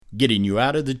getting you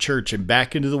out of the church and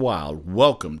back into the wild.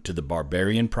 Welcome to the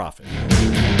Barbarian Prophet.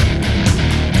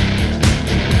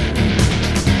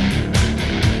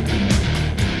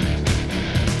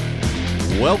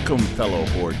 Welcome, fellow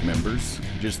Horde members.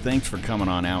 Just thanks for coming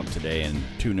on out today and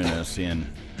tuning us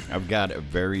in. I've got a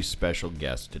very special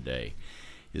guest today.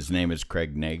 His name is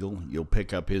Craig Nagel. You'll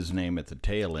pick up his name at the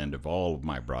tail end of all of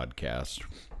my broadcasts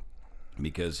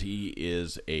because he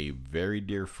is a very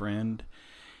dear friend.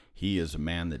 He is a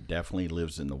man that definitely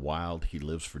lives in the wild. He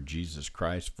lives for Jesus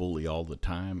Christ fully all the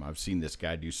time. I've seen this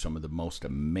guy do some of the most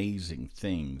amazing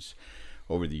things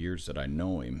over the years that I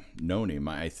known him.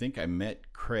 I think I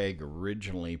met Craig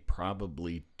originally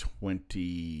probably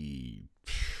 20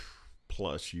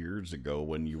 plus years ago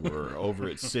when you were over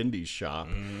at Cindy's shop.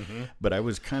 Mm-hmm. But I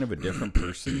was kind of a different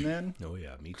person then. Oh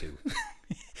yeah, me too.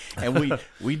 And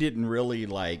we didn't really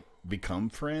become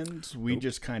friends. We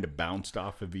just kind of bounced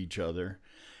off of each other.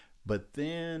 But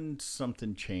then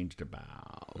something changed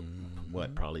about,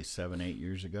 probably 7-8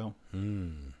 years ago?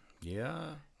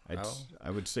 Yeah.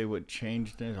 I would say what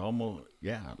changed it almost,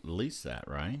 at least that,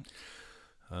 right?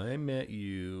 I met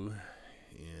you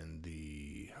in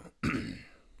the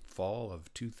fall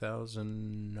of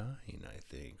 2009, I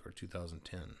think, or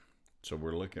 2010. So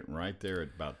we're looking right there at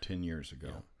about 10 years ago.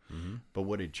 Yeah. Mm-hmm. But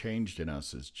what had changed in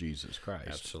us is Jesus Christ.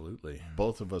 Absolutely.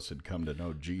 Both of us had come to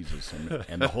know Jesus,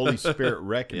 and the Holy Spirit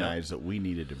recognized that we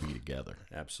needed to be together.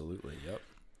 Absolutely, yep.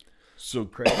 So,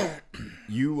 Craig,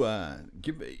 you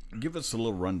give us a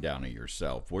little rundown of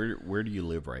yourself. Where do you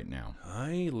live right now?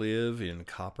 I live in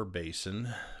Copper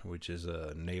Basin, which is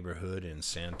a neighborhood in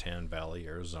Santan Valley,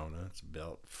 Arizona. It's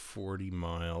about 40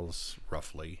 miles,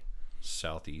 roughly,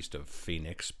 southeast of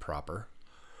Phoenix proper.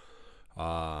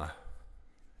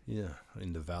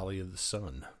 In the Valley of the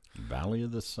Sun. Valley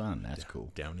of the Sun, that's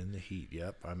cool. Down in the heat,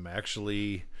 yep. I'm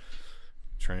actually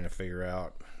trying to figure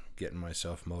out getting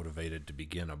myself motivated to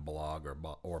begin a blog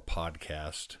or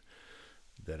podcast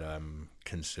that I'm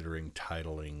considering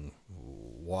titling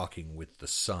Walking with the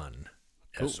Sun,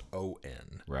 cool.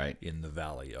 S-O-N, right, in the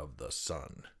Valley of the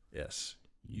Sun,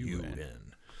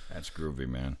 S-U-N. That's groovy,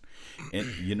 man.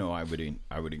 And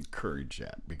I would encourage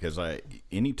that because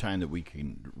anytime that we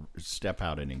can step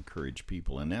out and encourage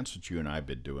people, and that's what you and I have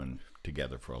been doing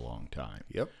together for a long time.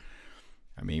 Yep.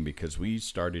 I mean, because we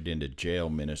started into jail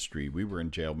ministry. We were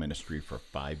in jail ministry for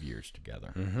 5 years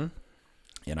together. Mm-hmm.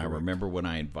 And I remember when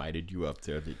I invited you up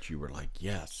there that you were like,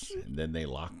 yes. And then they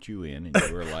locked you in and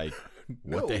you were like,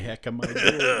 what the heck am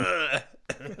I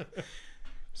doing?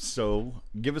 So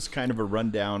give us kind of a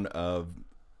rundown of,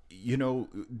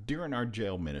 during our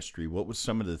jail ministry, what was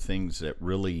some of the things that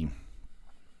really,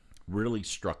 really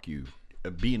struck you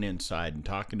being inside and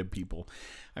talking to people?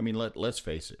 I mean, let's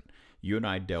face it. You and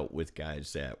I dealt with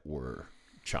guys that were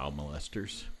child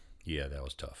molesters. Yeah, that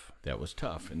was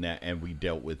tough. And we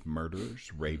dealt with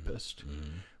murderers, rapists.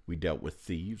 Mm-hmm. We dealt with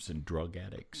thieves and drug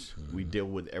addicts. Mm-hmm. We deal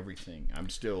with everything. I'm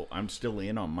still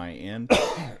in on my end,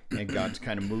 and God's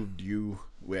kind of moved you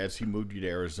as He moved you to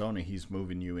Arizona. He's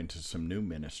moving you into some new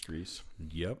ministries.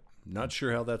 Yep. Not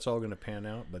sure how that's all going to pan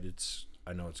out, but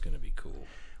I know it's going to be cool.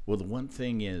 Well, the one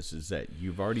thing is that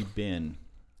you've already been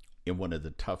in one of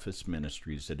the toughest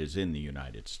ministries that is in the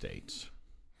United States,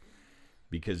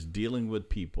 because dealing with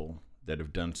people that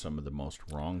have done some of the most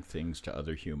wrong things to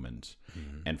other humans,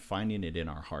 mm-hmm. and finding it in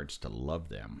our hearts to love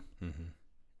them.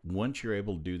 Mm-hmm. Once you're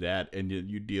able to do that, and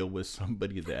you deal with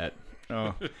somebody that,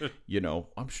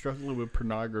 I'm struggling with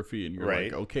pornography, and you're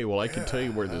right. Like, okay, well, I can tell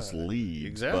you where this leads.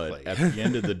 Exactly. But at the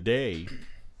end of the day,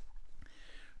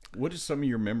 what are some of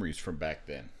your memories from back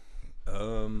then?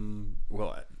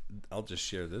 Well, I'll just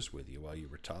share this with you while you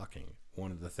were talking.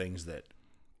 One of the things that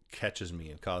catches me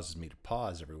and causes me to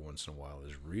pause every once in a while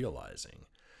is realizing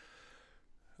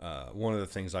one of the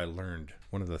things I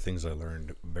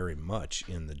learned very much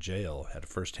in the jail, had a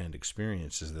firsthand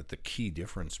experience, is that the key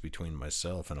difference between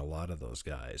myself and a lot of those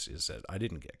guys is that I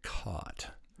didn't get caught.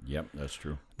 Yep, that's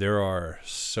true. There are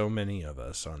so many of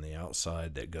us on the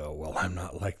outside that go, well, I'm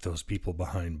not like those people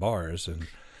behind bars,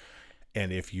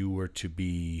 and if you were to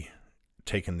be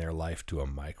taking their life to a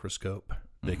microscope,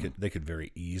 mm-hmm. they could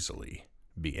very easily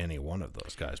be any one of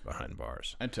those guys behind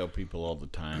bars. I tell people all the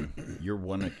time, you're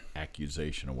one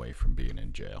accusation away from being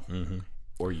in jail, mm-hmm.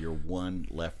 or you're one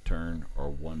left turn or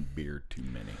one beer too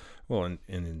many. Well, and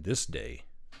in this day,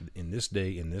 in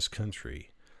this country,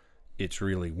 it's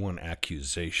really one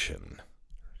accusation,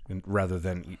 rather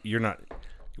than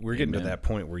we're getting to that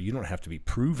point where you don't have to be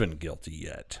proven guilty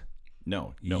yet.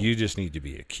 No. You just need to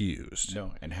be accused.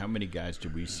 No. And how many guys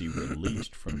did we see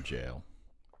released from jail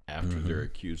after mm-hmm. their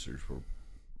accusers were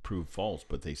proved false,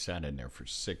 but they sat in there for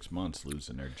 6 months,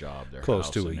 losing their job, their close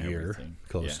house, to a and year. everything.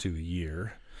 Close to a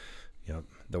year. Yep.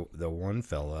 The one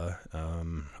fella,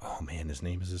 oh man, his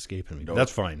name is escaping me.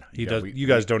 That's fine. He does. You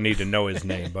guys don't need to know his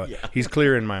name, but he's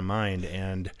clear in my mind.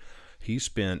 And he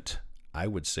spent, I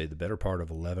would say, the better part of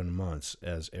 11 months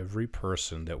as every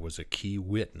person that was a key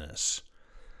witness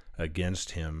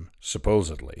against him,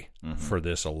 supposedly, for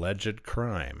this alleged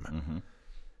crime,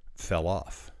 fell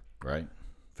off. Right.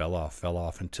 Fell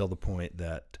off until the point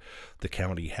that the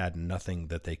county had nothing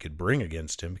that they could bring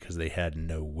against him because they had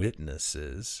no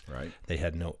witnesses. Right. They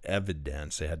had no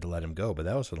evidence. They had to let him go. But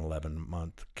that was an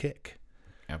 11-month kick.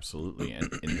 Absolutely.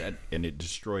 And it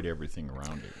destroyed everything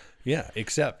around it. Yeah,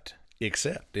 except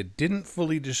it didn't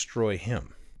fully destroy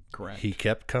him. Correct. He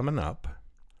kept coming up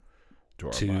to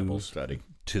our Bible study.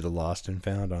 To the Lost and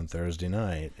Found on Thursday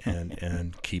night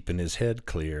and keeping his head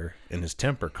clear and his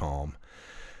temper calm.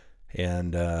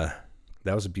 And that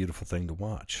was a beautiful thing to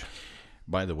watch.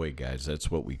 By the way, guys,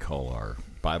 that's what we call our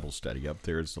Bible study up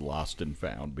there is the Lost and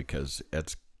Found, because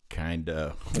that's kind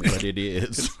of what it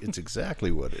is. It's exactly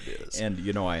what it is. And,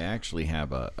 you know, I actually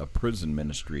have a prison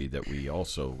ministry that we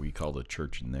call the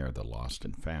church in there the Lost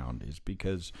and Found, is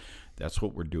because that's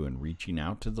what we're doing, reaching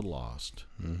out to the lost.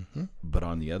 Mm-hmm. But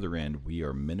on the other end, we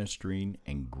are ministering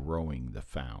and growing the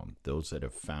found, those that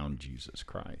have found Jesus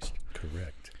Christ.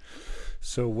 Correct.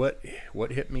 So what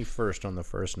hit me first on the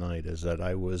first night is that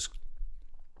I was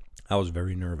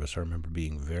very nervous. I remember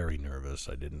being very nervous.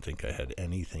 I didn't think I had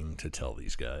anything to tell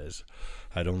these guys.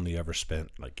 I'd only ever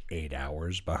spent like 8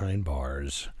 hours behind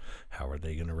bars. How are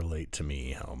they going to relate to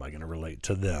me? How am I going to relate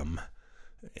to them?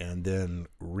 And then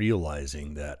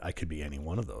realizing that I could be any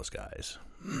one of those guys.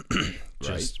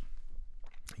 Just,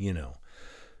 you know,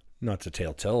 not to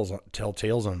tell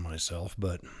tales on myself,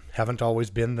 but haven't always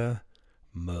been the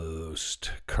most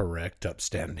correct,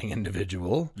 upstanding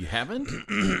individual. You haven't?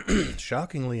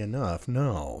 Shockingly enough,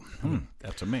 no.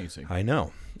 That's amazing. I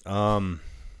know.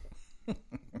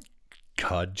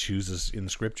 God chooses, in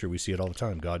Scripture, we see it all the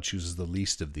time. God chooses the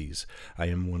least of these. I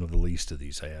am one of the least of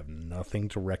these. I have nothing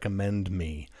to recommend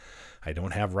me. I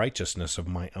don't have righteousness of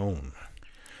my own.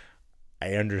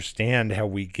 I understand how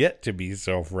we get to be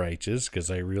self-righteous, because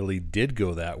I really did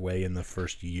go that way in the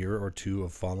first year or two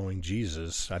of following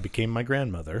Jesus. I became my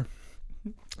grandmother,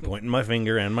 pointing my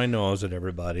finger and my nose at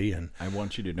everybody. And I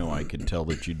want you to know I could tell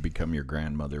that you'd become your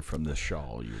grandmother from the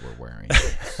shawl you were wearing.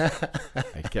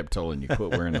 I kept telling you,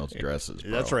 quit wearing those dresses,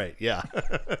 bro. That's right, yeah.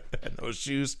 And those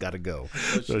shoes got to go.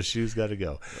 Those shoes got to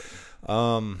go.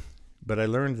 But I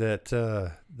learned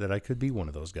that I could be one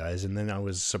of those guys, and then I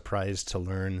was surprised to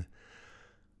learn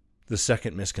the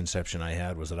second misconception I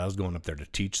had was that I was going up there to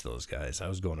teach those guys. I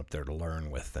was going up there to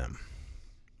learn with them,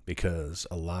 because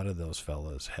a lot of those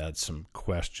fellas had some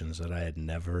questions that I had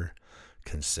never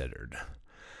considered.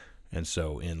 And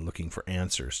so in looking for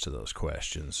answers to those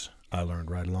questions, I learned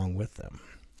right along with them.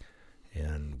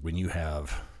 And when you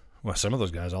have, well, some of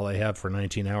those guys, all they have for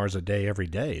 19 hours a day every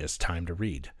day is time to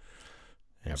read.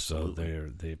 And Absolutely.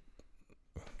 So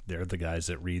they're the guys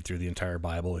that read through the entire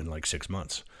Bible in like 6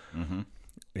 months. Mm-hmm.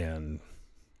 And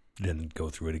then go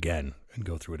through it again and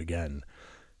go through it again.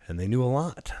 And they knew a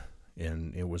lot.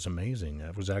 And it was amazing.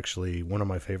 That was actually one of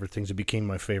my favorite things. It became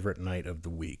my favorite night of the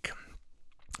week,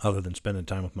 other than spending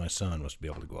time with my son, was to be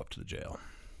able to go up to the jail.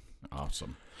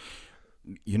 Awesome.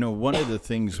 You know, one of the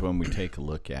things when we take a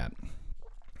look at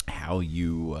how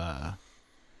you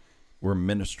were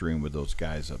ministering with those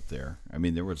guys up there, I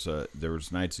mean, there was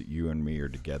nights that you and me are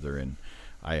together, and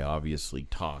I obviously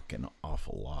talk an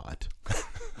awful lot.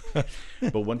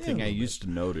 But one thing I used to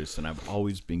notice, and I've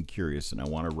always been curious, and I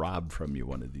want to rob from you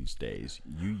one of these days,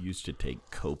 you used to take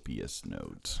copious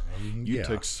notes. You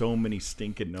took so many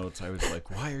stinking notes. I was like,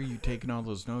 why are you taking all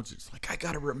those notes? It's like, I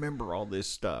got to remember all this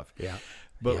stuff. Yeah.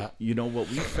 But, you know, what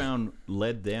we found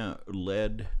led them,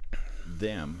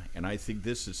 and I think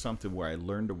this is something where I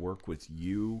learned to work with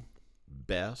you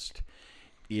best,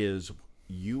 is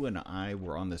you and I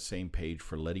were on the same page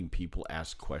for letting people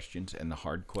ask questions, and the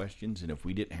hard questions, and if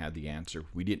we didn't have the answer,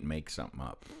 we didn't make something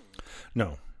up.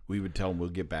 No. We would tell them, we'll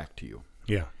get back to you.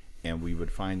 Yeah. And we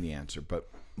would find the answer. But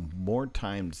more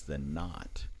times than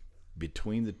not,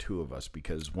 between the two of us,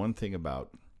 because one thing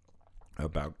about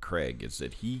Craig is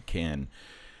that he can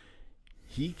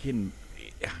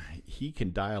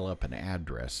dial up an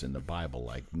address in the Bible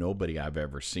like nobody I've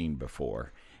ever seen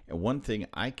before. And one thing,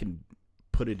 I can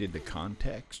put it into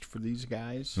context for these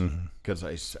guys, because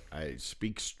I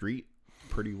speak street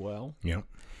pretty well. Yeah.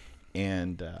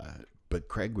 And but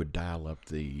Craig would dial up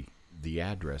the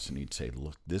address, and he'd say,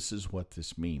 look, this is what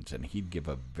this means. And he'd give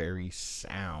a very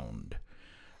sound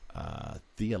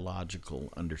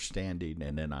theological understanding,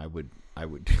 and then I would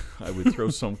throw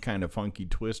some kind of funky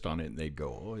twist on it, and they'd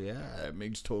go, "Oh yeah, it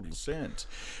makes total sense."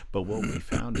 But what we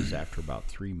found is after about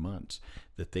 3 months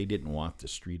that they didn't want the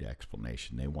street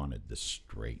explanation; they wanted the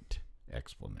straight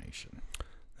explanation.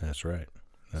 That's right.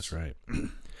 That's right.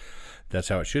 That's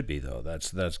how it should be, though.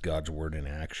 That's God's word in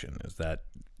action. Is that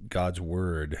God's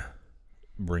word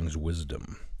brings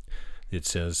wisdom. It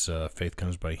says faith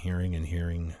comes by hearing, and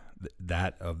hearing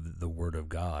that of the word of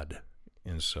God.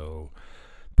 And so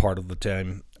part of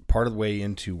the way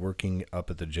into working up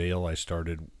at the jail, I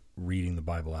started reading the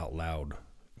Bible out loud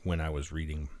when I was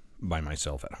reading by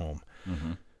myself at home,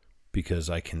 because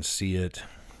I can see it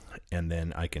and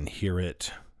then I can hear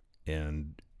it,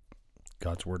 and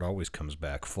God's word always comes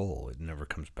back full. It never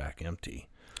comes back empty.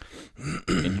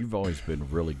 And you've always been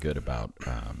really good about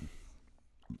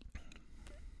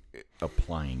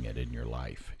applying it in your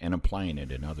life and applying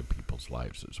it in other people's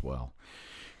lives as well.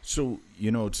 So,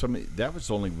 that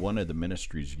was only one of the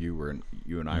ministries you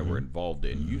and I were involved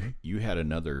in. You had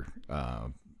another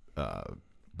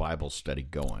Bible study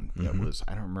going. That was,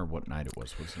 I don't remember what night it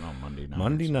was. Was it on Monday nights?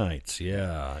 Monday nights,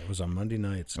 yeah. It was on Monday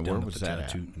nights. And where was that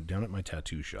at? Down at my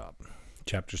tattoo shop.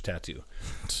 Chapters Tattoo.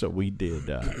 So we did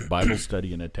Bible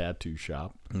study in a tattoo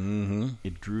shop.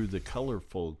 It drew the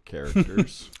colorful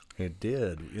characters. It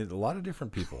did. A lot of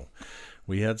different people.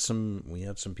 We had some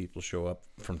people show up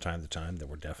from time to time that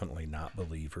were definitely not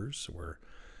believers.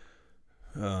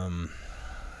 I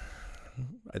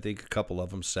think a couple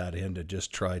of them sat in to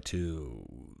just try to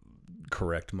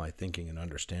correct my thinking and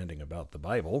understanding about the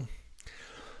Bible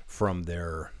from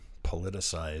their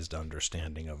politicized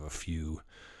understanding of a few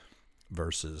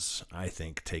verses, I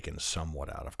think, taken somewhat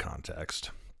out of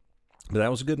context. But that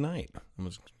was a good night. It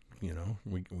was,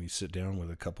 we sit down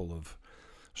with a couple of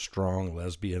strong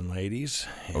lesbian ladies.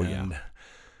 But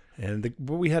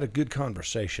we had a good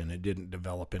conversation. It didn't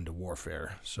develop into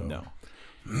warfare. So No,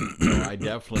 I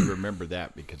definitely remember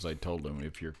that, because I told them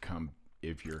if you're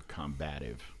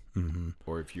combative,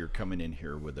 or if you're coming in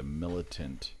here with a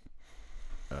militant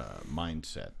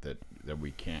mindset, that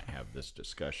we can't have this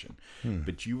discussion.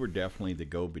 But you were definitely the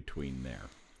go-between there.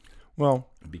 Well,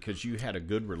 because you had a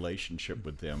good relationship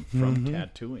with them from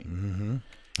tattooing.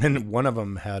 And one of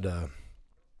them had I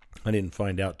didn't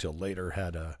find out till later,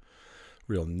 had a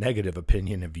real negative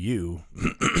opinion of you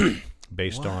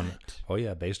based on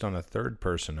a third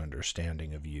person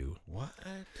understanding of you. What?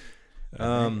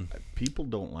 People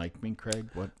don't like me, Craig.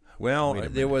 What? Well,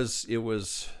 it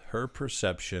was her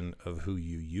perception of who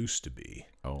you used to be.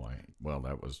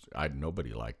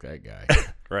 Nobody liked that guy.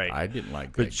 Right. I didn't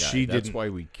like that guy. That's why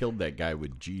we killed that guy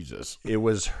with Jesus. It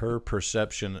was her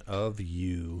perception of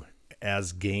you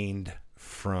as gained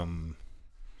from,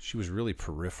 she was really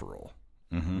peripheral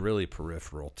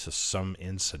to some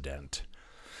incident.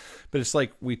 But it's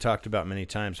like we talked about many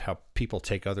times, how people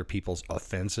take other people's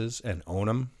offenses and own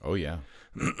them. Oh, yeah.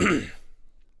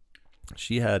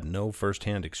 She had no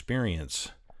firsthand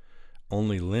experience,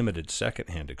 only limited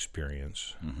secondhand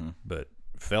experience, but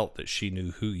felt that she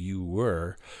knew who you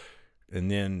were.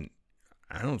 And then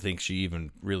I don't think she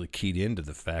even really keyed into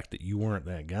the fact that you weren't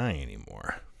that guy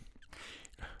anymore.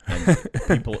 And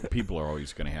people are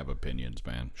always going to have opinions,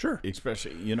 man. Sure.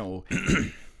 Especially,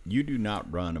 you do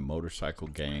not run a motorcycle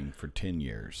gang for 10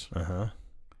 years.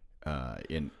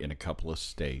 In a couple of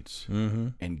states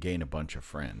and gain a bunch of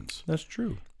friends. That's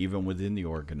true. Even within the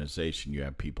organization, you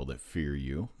have people that fear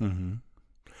you.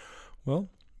 Well,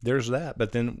 there's that.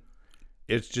 But then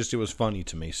it was funny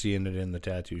to me seeing it in the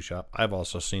tattoo shop. I've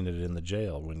also seen it in the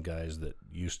jail when guys that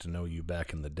used to know you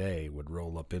back in the day would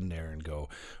roll up in there and go,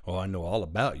 "Oh, I know all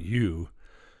about you."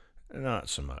 Not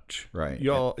so much. Right.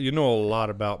 You know a lot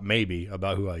about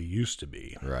who I used to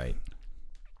be. Right.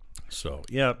 So,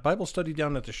 yeah, Bible study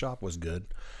down at the shop was good.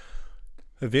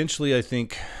 Eventually, I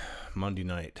think Monday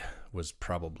night was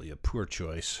probably a poor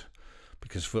choice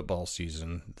because football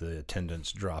season, the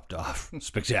attendance dropped off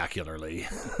spectacularly.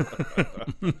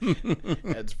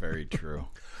 That's very true.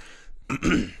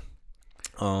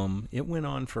 It went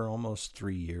on for almost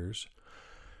 3 years.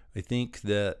 I think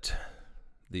that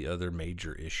the other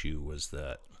major issue was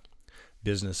that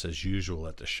business as usual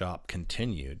at the shop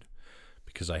continued,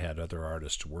 because I had other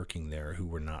artists working there who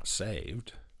were not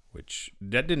saved, which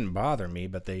that didn't bother me,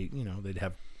 but they'd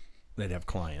have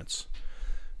clients,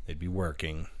 they'd be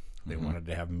working, they wanted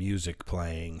to have music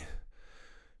playing,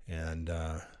 and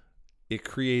it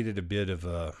created a bit of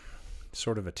a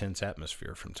sort of a tense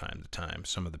atmosphere from time to time.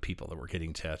 Some of the people that were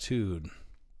getting tattooed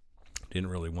didn't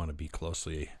really want to be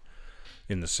closely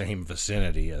in the same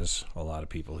vicinity as a lot of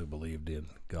people who believed in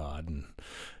God and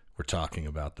were talking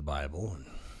about the Bible.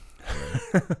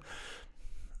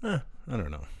 I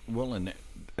don't know. Well, and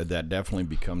that definitely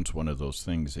becomes one of those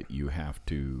things that you have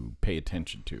to pay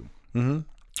attention to. Mm-hmm.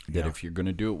 That if you're going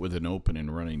to do it with an open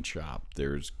and running shop,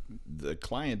 there's the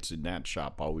clients in that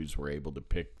shop always were able to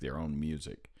pick their own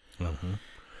music. Mm-hmm.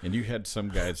 And you had some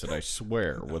guys that I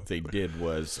swear what they did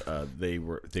was they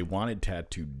wanted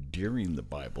tattooed during the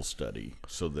Bible study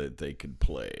so that they could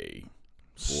play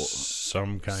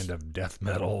some kind of death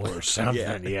metal or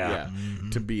something. Yeah.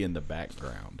 To be in the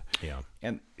background. Yeah.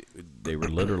 And they were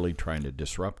literally trying to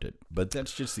disrupt it. But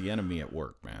that's just the enemy at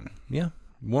work, man. Yeah.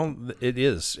 Well, it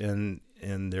is, and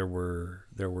there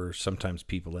were sometimes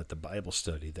people at the Bible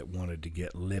study that wanted to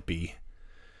get lippy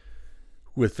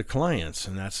with the clients,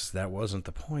 and that wasn't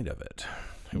the point of it.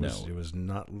 It was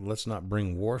not. Let's not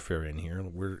bring warfare in here.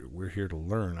 We're here to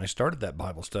learn. I started that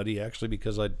Bible study actually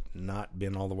because I'd not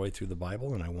been all the way through the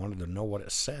Bible, and I wanted to know what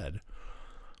it said,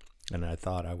 and I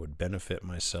thought I would benefit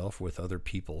myself with other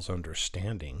people's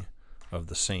understanding of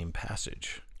the same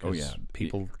passage. Oh yeah,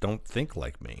 people don't think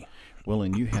like me. Well,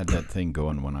 and you had that thing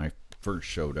going when I first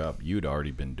showed up. You'd already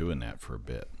been doing that for a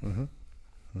bit. Mm-hmm.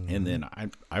 Mm-hmm. And then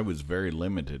I was very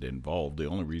limited involved. The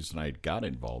only reason I got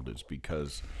involved is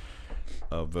because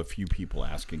of a few people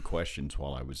asking questions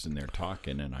while I was in there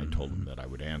talking, and I told them that I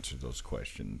would answer those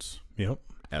questions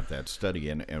at that study.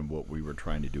 And what we were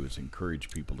trying to do is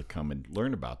encourage people to come and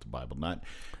learn about the Bible.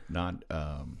 Not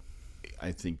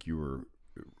I think you were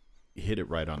hit it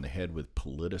right on the head with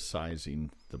politicizing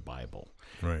the Bible,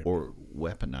 right, or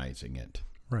weaponizing it,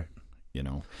 right. You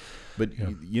know, but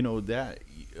you know that,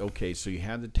 okay, so you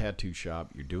have the tattoo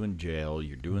shop, you're doing jail,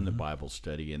 you're doing the Bible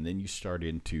study, and then you start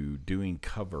into doing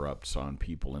cover-ups on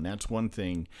people. And that's one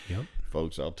thing,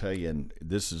 folks, I'll tell you, and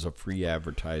this is a free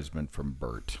advertisement from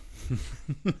Bert.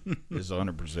 It's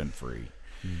 100% free.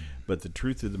 But the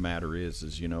truth of the matter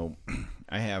is, you know,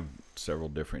 I have several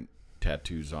different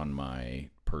tattoos on my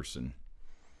person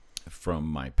from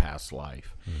my past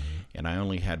life. And I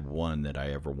only had one that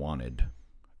I ever wanted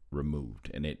removed,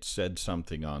 and it said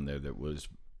something on there that was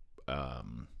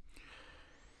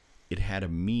it had a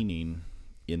meaning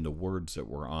in the words that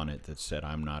were on it that said,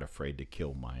 I'm not afraid to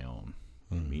kill my own.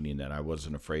 Meaning that I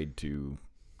wasn't afraid to,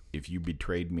 if you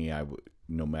betrayed me, I would,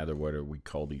 no matter whether we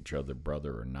called each other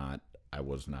brother or not, I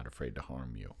was not afraid to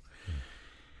harm you.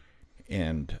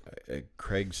 And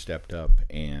Craig stepped up,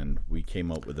 and we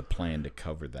came up with a plan to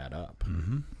cover that up.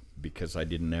 Because I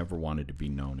didn't ever wanted to be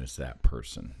known as that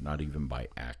person, not even by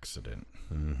accident.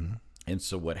 And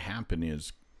so what happened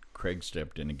is Craig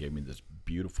stepped in and gave me this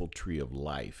beautiful tree of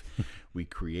life. We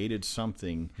created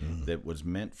something that was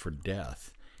meant for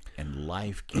death, and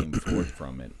life came forth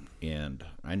from it. And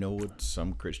I know what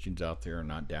some Christians out there are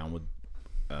not down with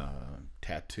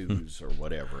tattoos or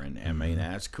whatever. And I mean,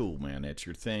 that's cool, man. That's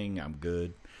your thing. I'm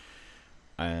good.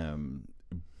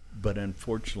 But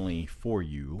unfortunately for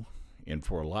you, and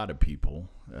for a lot of people,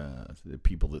 the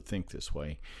people that think this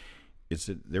way, is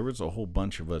that there was a whole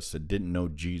bunch of us that didn't know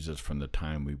Jesus from the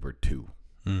time we were 2.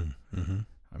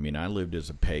 I mean, I lived as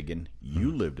a pagan.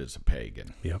 You lived as a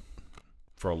pagan.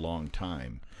 For a long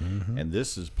time. And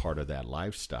this is part of that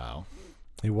lifestyle.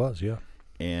 It was, yeah.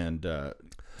 And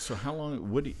so how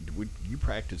long, would you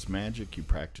practice magic? You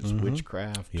practice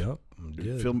witchcraft? Yep.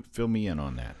 Fill me in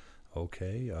on that.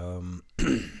 Okay.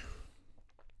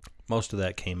 Most of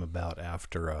that came about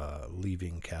after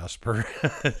leaving Casper.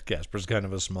 Casper's kind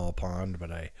of a small pond,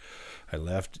 but I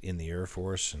left in the Air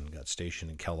Force and got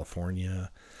stationed in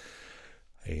California.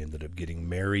 I ended up getting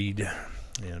married,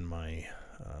 and my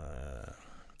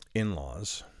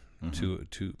in-laws,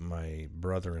 to my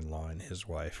brother-in-law and his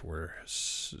wife, were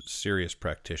serious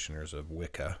practitioners of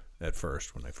Wicca at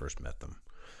first, when I first met them.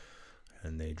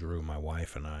 And they drew my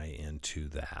wife and I into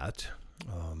that.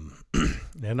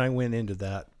 And I went into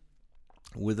that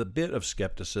with a bit of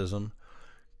skepticism.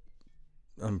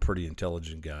 I'm a pretty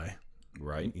intelligent guy.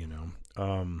 Right. You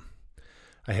know,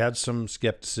 I had some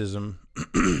skepticism.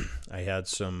 I had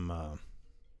some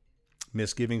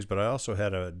misgivings, but I also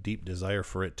had a deep desire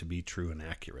for it to be true and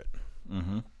accurate.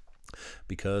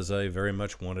 Because I very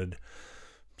much wanted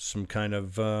some kind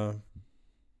of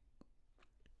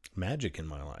magic in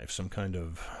my life, some kind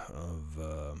of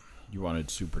you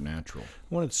wanted supernatural.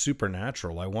 I wanted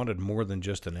supernatural. I wanted more than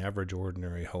just an average,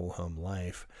 ordinary, ho-hum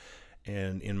life.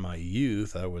 And in my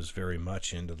youth, I was very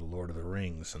much into the Lord of the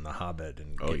Rings and the Hobbit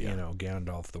and you know,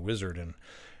 Gandalf the Wizard.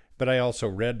 But I also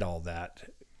read all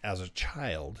that as a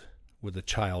child with a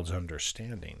child's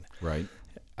understanding. Right.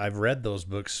 I've read those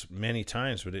books many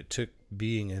times, but it took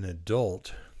being an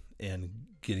adult and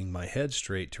getting my head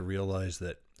straight to realize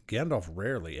that Gandalf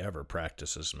rarely ever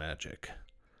practices magic.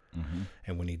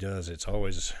 And when he does, it's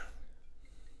always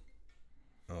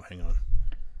Oh, hang on.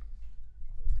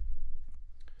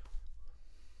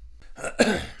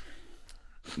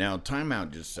 Now, time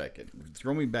out just a second.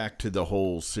 Throw me back to the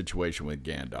whole situation with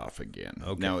Gandalf again.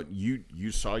 Okay. Now,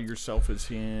 you saw yourself as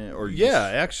him, or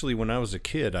Actually, when I was a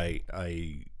kid, I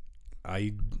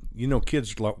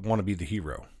kids want to be the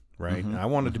hero, right? And I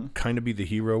wanted to kind of be the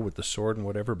hero with the sword and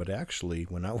whatever. But actually,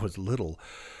 when I was little,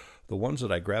 the ones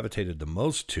that I gravitated the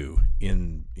most to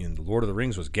in the Lord of the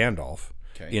Rings was Gandalf.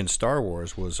 Okay. In Star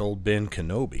Wars was old Ben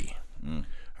Kenobi.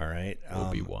 All right,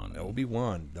 Obi-Wan,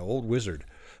 the old wizard.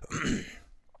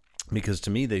 Because to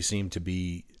me, they seemed to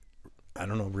be, I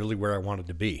don't know, really where I wanted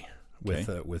to be with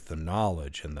the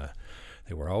knowledge and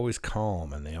they were always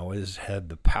calm and they always had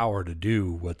the power to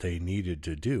do what they needed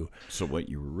to do. So what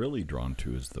you were really drawn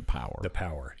to is the power. The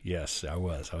power, yes, I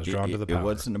was drawn to the power. It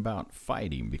wasn't about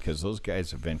fighting because those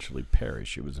guys eventually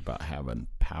perish. It was about having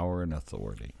power and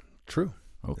authority. True.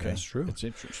 Okay, that's true. It's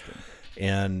interesting.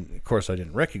 And of course, I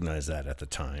didn't recognize that at the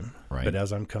time. Right. But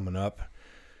as I'm coming up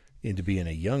into being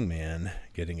a young man,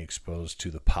 getting exposed to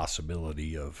the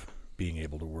possibility of being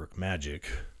able to work magic,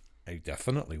 I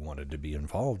definitely wanted to be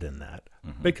involved in that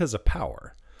because of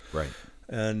power. Right.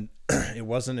 And it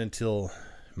wasn't until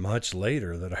much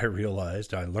later that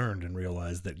I learned and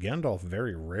realized that Gandalf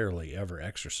very rarely ever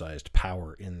exercised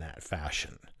power in that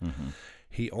fashion.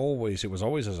 It was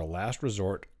always as a last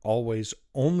resort, always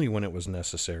only when it was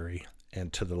necessary,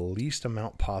 and to the least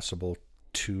amount possible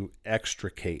to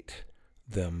extricate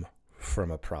them from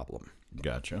a problem.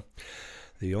 Gotcha.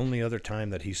 The only other time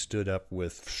that he stood up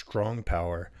with strong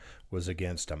power was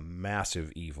against a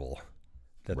massive evil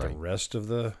that the rest of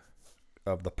the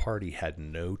party had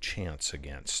no chance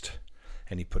against.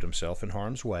 And he put himself in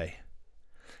harm's way,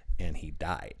 and he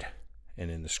died. And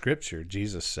in the scripture,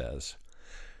 Jesus says,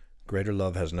 "Greater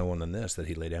love has no one than this, that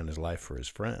he lay down his life for his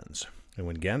friends." And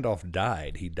when Gandalf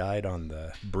died, he died on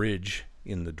the bridge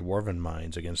in the Dwarven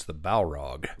mines against the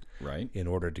Balrog, right, in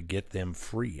order to get them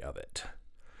free of it.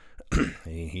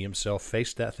 He himself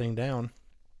faced that thing down,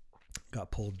 got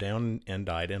pulled down and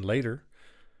died, and later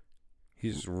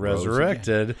he's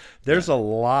resurrected. There's a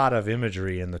lot of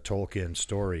imagery in the Tolkien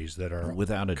stories that are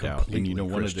without a doubt. And you know,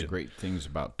 one of the great things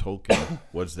about Tolkien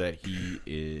was that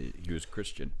he was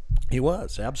Christian. He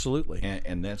was, absolutely.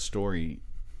 And that story,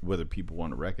 whether people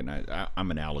want to recognize,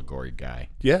 I'm an allegory guy.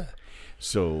 Yeah.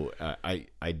 So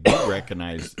I do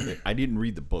recognize. I didn't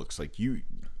read the books like you.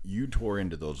 You tore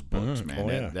into those books, man.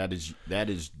 Oh, yeah. That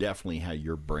is definitely how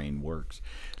your brain works.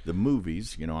 The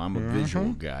movies, you know, I'm a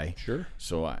visual guy. Sure.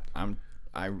 So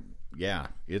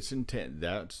it's intense.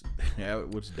 That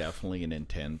was definitely an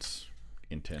intense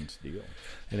deal.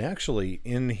 And actually,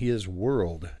 in his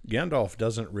world, Gandalf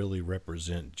doesn't really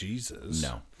represent Jesus.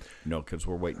 No, because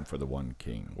we're waiting for the one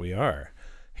king. We are.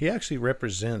 He actually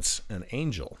represents an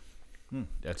angel.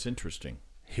 That's interesting.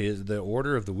 The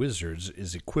order of the wizards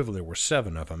is equivalent. There were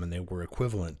 7 of them, and they were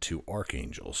equivalent to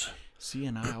archangels. See,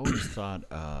 and I always thought,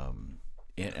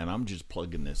 and I'm just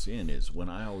plugging this in, is when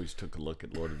I always took a look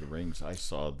at Lord of the Rings, I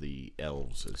saw the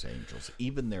elves as angels.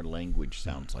 Even their language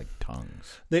sounds like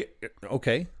tongues.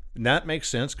 Okay, and that makes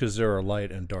sense because there are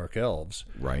light and dark elves.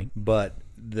 Right. But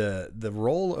the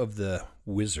role of the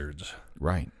wizards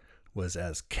was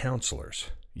as counselors.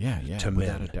 Yeah, to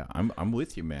without men. a doubt. I'm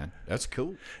with you, man. That's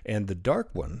cool. And the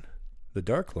Dark One, the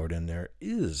Dark Lord in there,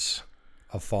 is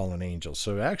a fallen angel.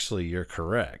 So actually, you're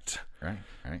correct. Right.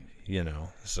 You know,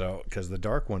 so because the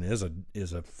Dark One is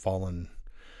a fallen,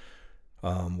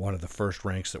 one of the first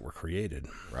ranks that were created.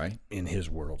 Right. In his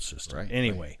world system. Right.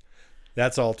 Anyway,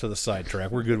 that's all to the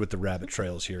sidetrack. We're good with the rabbit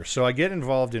trails here. So I get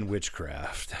involved in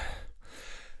witchcraft.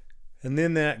 And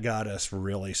then that got us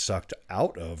really sucked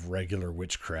out of regular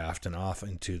witchcraft and off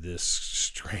into this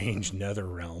strange nether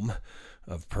realm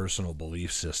of personal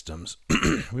belief systems.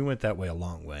 We went that way a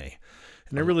long way.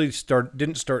 And I really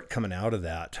didn't start coming out of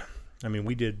that. I mean,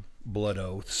 we did blood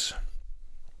oaths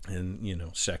and, you know,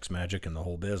 sex magic and the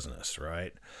whole business,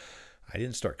 right? I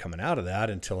didn't start coming out of that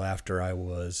until after I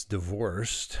was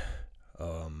divorced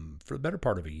for the better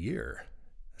part of a year.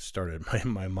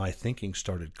 My thinking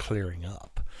started clearing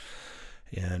up.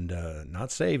 And not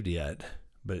saved yet,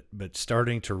 but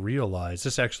starting to realize,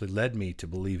 this actually led me to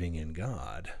believing in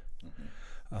God,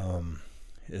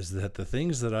 is that the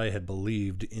things that I had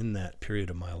believed in that period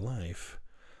of my life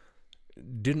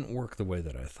didn't work the way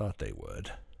that I thought they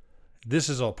would. This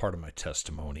is all part of my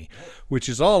testimony, which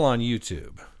is all on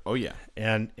YouTube. Oh, yeah.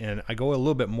 And I go a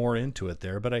little bit more into it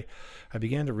there, but I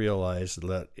began to realize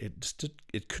that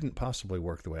it couldn't possibly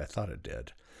work the way I thought it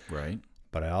did. Right.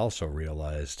 But I also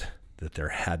realized that there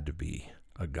had to be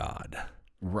a God.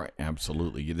 Right,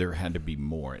 absolutely. There had to be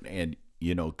more. And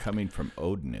coming from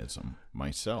Odinism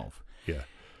myself, Yeah.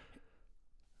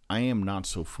 I am not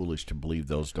so foolish to believe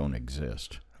those don't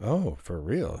exist. Oh, for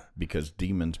real? Because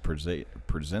demons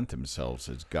present themselves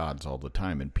as gods all the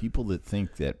time. And people that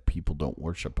think that people don't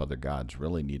worship other gods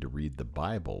really need to read the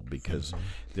Bible, because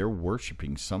they're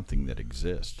worshiping something that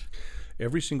exists.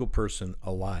 Every single person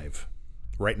alive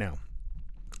right now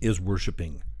is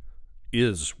worshiping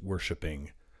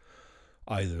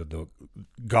either the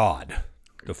God,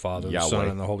 the Father, the Son,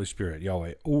 and the Holy Spirit,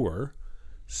 Yahweh, or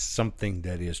something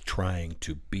that is trying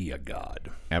to be a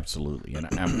God. Absolutely. And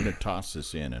I'm going to toss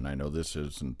this in, and I know this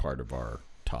isn't part of our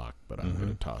talk, but I'm going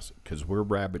to toss it because we're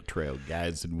rabbit trail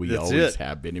guys, and we always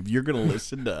have been. If you're going to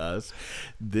listen to us,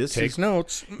 Take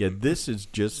notes. Yeah, this is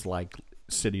just like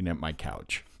sitting at my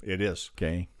couch. It is.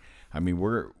 Okay. I mean,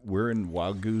 we're in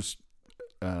Wild Goose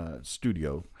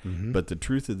studio, but the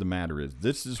truth of the matter is,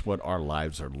 this is what our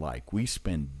lives are like. We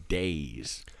spend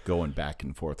days going back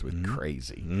and forth with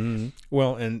crazy.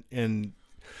 Well, and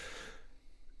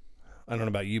I don't know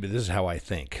about you, but this is how I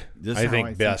think. I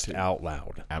think best out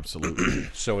loud. Absolutely.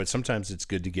 So sometimes it's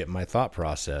good to get my thought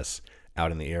process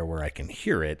out in the air where I can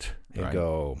hear it and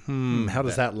go, how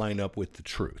does that line up with the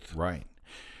truth? Right.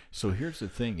 So here's the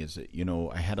thing is that,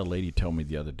 I had a lady tell me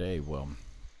the other day, well,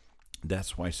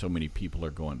 that's why so many people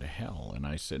are going to hell. And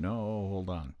I said, no, hold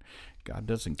on. God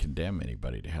doesn't condemn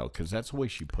anybody to hell, because that's the way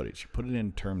she put it. She put it in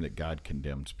a term that God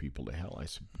condemns people to hell. I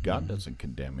said, God doesn't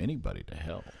condemn anybody to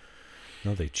hell.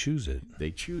 No, they choose it. They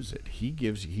choose it.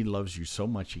 He loves you so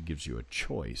much, he gives you a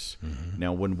choice.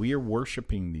 Now, when we are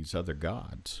worshiping these other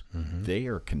gods, they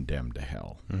are condemned to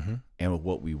hell. And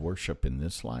what we worship in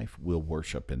this life, we'll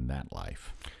worship in that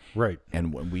life. Right.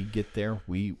 And when we get there,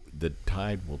 the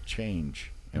tide will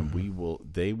change. And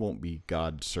they won't be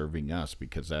God serving us,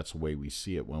 because that's the way we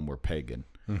see it when we're pagan,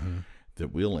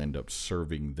 that we'll end up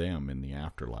serving them in the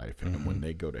afterlife. And when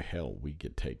they go to hell, we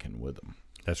get taken with them.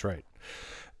 That's right.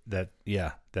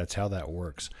 That's how that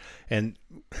works. And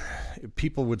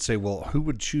people would say, well, who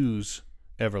would choose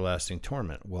everlasting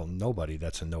torment? Well, nobody.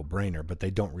 That's a no-brainer, but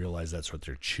they don't realize that's what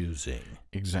they're choosing.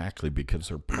 Exactly, because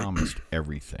they're promised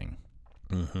everything.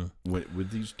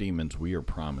 With these demons, we are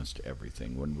promised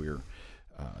everything. When we're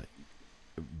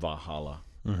Valhalla,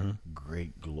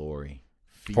 great glory,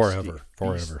 feasting,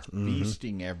 forever,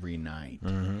 feasting every night,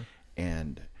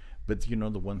 but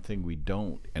the one thing we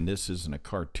don't, and this isn't a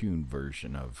cartoon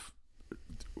version of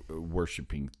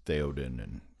worshiping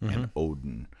Theoden and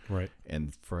Odin, right,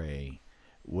 and Frey.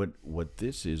 What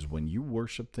this is, when you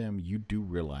worship them, you do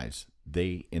realize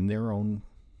they, in their own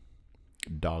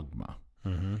dogma,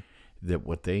 that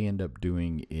what they end up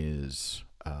doing is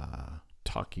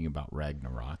talking about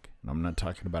Ragnarok, and I'm not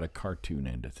talking about a cartoon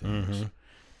end of things,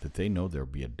 that they know there'll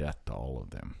be a death to all of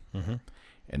them.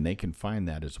 And they can find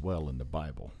that as well in the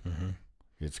Bible.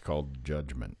 It's called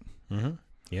judgment.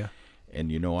 Yeah.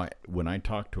 And when I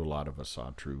talk to a lot of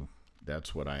Asatru,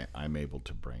 that's what I'm able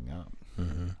to bring up.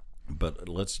 But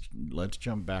let's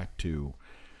jump back to,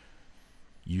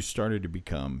 you started to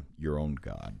become your own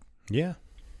God. Yeah.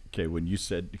 Okay, when you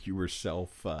said you were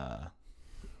how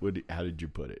did you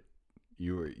put it?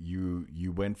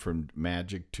 You went from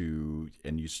magic to,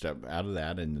 and you stepped out of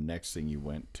that, and the next thing you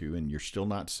went to, and you're still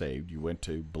not saved, you went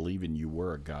to believing you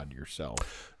were a god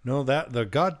yourself. No, that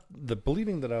the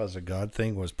believing that I was a god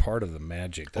thing was part of the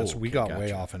magic. We got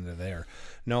way off into there.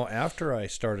 No, after I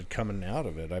started coming out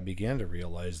of it, I began to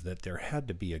realize that there had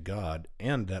to be a God,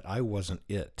 and that I wasn't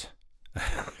it.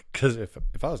 Because if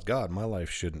I was God, my life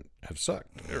shouldn't have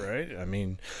sucked, right? I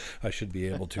mean, I should be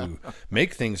able to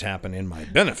make things happen in my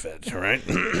benefit, right?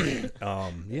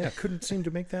 Couldn't seem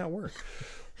to make that work.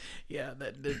 Yeah,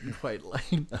 that didn't quite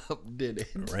line up, did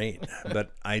it? Right,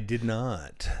 but I did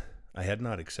not. I had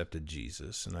not accepted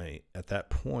Jesus, and I, at that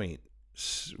point,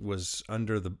 was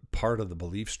under the part of the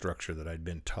belief structure that I'd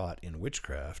been taught in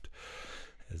witchcraft,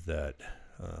 is that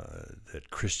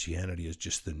Christianity is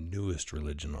just the newest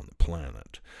religion on the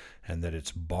planet, and that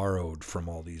it's borrowed from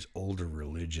all these older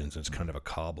religions. It's kind of a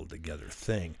cobbled together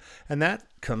thing. And that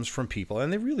comes from people,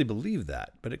 and they really believe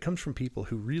that, but it comes from people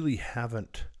who really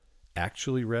haven't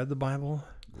actually read the Bible.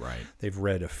 Right. They've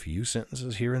read a few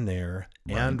sentences here and there,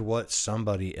 and what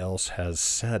somebody else has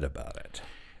said about it.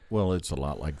 Well, it's a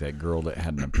lot like that girl that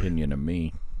had an opinion of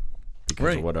me,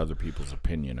 because of what other people's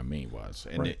opinion of me was.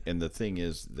 And and the thing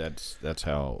is, that's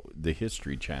how the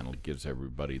History Channel gives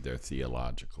everybody their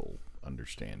theological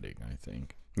understanding, I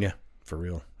think. Yeah, for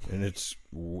real. And it's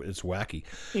wacky.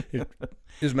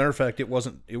 As a matter of fact, it was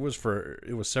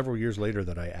several years later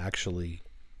that I actually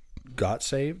got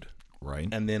saved. Right.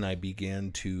 And then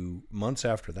months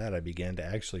after that, I began to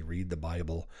actually read the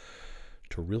Bible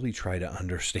to really try to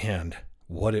understand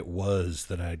what it was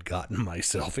that I'd gotten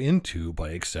myself into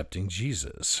by accepting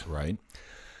Jesus. Right.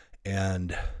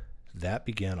 And that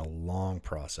began a long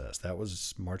process. That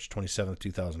was March 27th,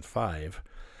 2005.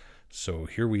 So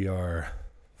here we are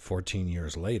 14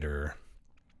 years later.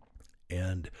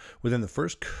 And within the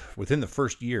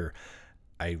first year,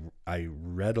 I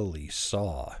readily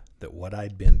saw that what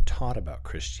I'd been taught about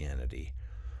Christianity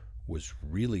was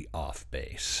really off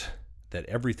base, that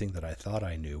everything that I thought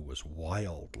I knew was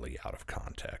wildly out of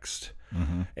context,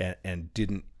 and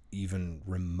didn't even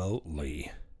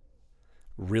remotely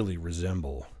really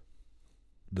resemble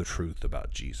the truth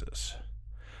about Jesus,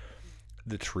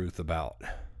 the truth about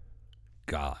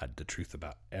God, the truth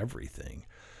about everything.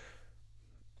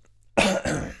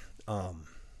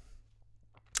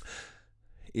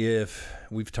 If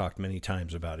we've talked many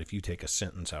times about if you take a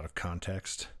sentence out of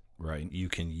context, Right. you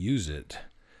can use it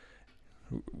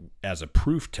as a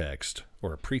proof text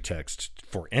or a pretext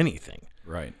for anything.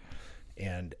 Right.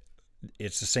 And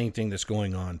it's the same thing that's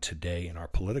going on today in our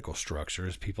political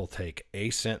structures. People take a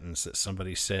sentence that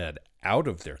somebody said out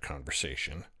of their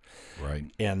conversation,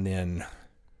 Right. and then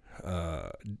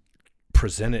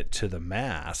present it to the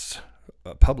mass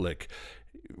public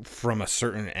from a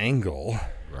certain angle,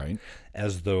 Right.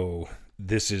 as though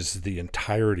this is the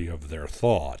entirety of their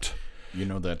thought. You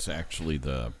know, that's actually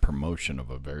the promotion of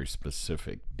a very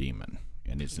specific demon,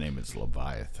 and his name is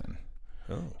Leviathan.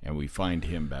 Oh. And we find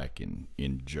him back in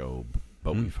Job,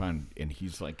 but we find, and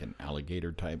he's like an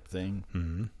alligator type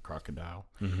thing, crocodile.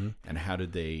 And how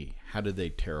did they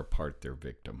tear apart their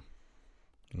victim?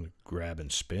 Grab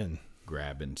and spin.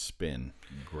 Grab and spin.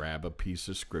 Grab a piece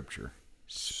of scripture,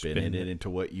 spin it into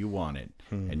what you want it,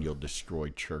 and you'll destroy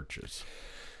churches.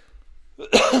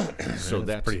 So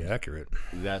that's pretty accurate.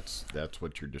 That's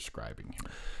what you're describing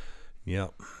here. Yeah.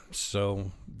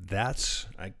 So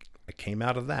I came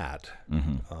out of that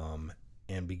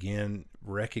and began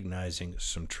recognizing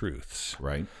some truths.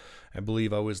 Right. I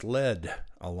believe I was led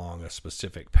along a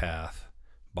specific path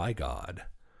by God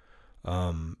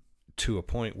to a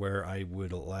point where I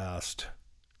would at last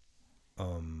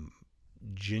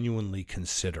genuinely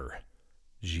consider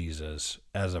Jesus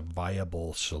as a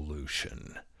viable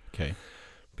solution. Okay.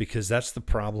 Because that's the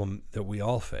problem that we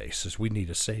all face, is we need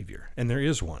a savior. And there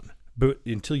is one. But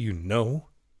until you know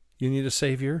you need a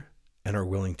savior and are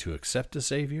willing to accept a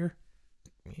savior,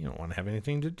 you don't want to have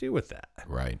anything to do with that.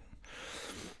 Right.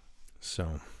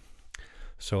 So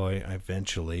I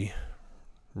eventually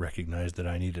recognized that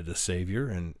I needed a savior,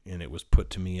 and it was put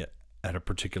to me at a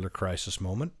particular crisis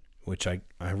moment, which I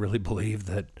really believe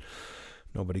that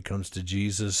nobody comes to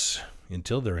Jesus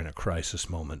until they're in a crisis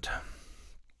moment.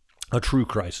 A true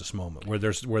crisis moment where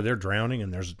they're drowning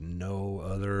and there's no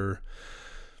other.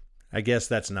 I guess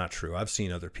that's not true. I've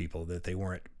seen other people that they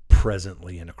weren't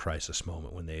presently in a crisis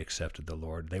moment when they accepted the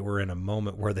Lord. They were in a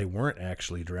moment where they weren't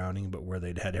actually drowning, but where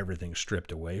they'd had everything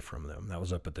stripped away from them. That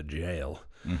was up at the jail,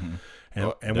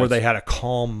 and where they had a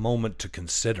calm moment to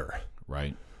consider.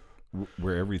 Right.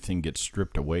 Where everything gets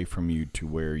stripped away from you to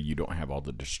where you don't have all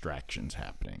the distractions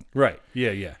happening. Right.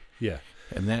 Yeah.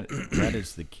 And that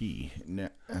is the key. Now,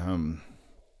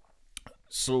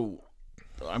 so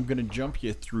I'm going to jump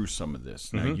you through some of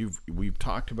this. Now we've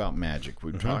talked about magic.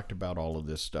 We've talked about all of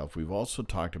this stuff. We've also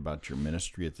talked about your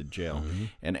ministry at the jail.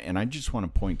 And I just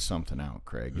want to point something out,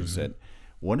 Craig, is that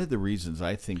one of the reasons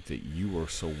I think that you were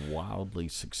so wildly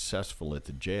successful at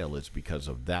the jail is because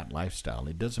of that lifestyle.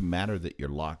 It doesn't matter that you're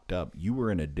locked up. You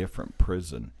were in a different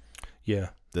prison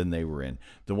than they were in.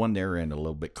 The one they're in a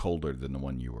little bit colder than the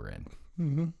one you were in.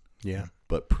 Yeah.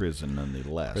 But prison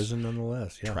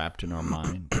nonetheless. Yeah. Trapped in our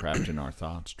mind, trapped in our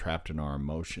thoughts, trapped in our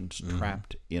emotions,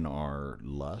 trapped in our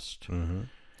lust,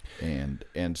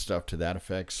 and stuff to that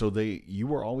effect. So you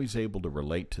were always able to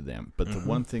relate to them. But the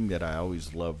one thing that I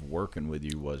always loved working with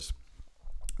you was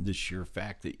the sheer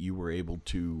fact that you were able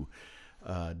to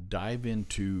dive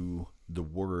into the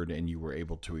Word, and you were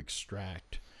able to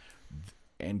extract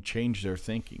and change their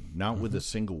thinking, not with a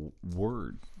single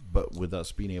word, but with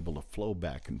us being able to flow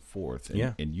back and forth.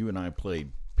 And you and I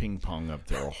played ping pong up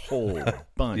there a whole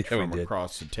bunch from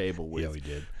across the table with we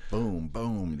did. Boom,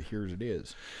 boom, here it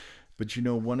is. But you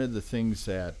know, one of the things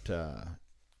that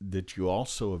you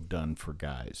also have done for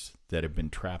guys that have been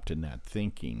trapped in that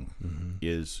thinking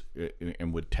is,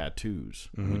 and with tattoos,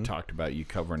 we talked about you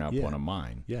covering up one of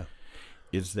mine,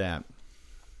 is that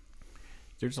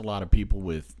there's a lot of people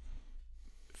with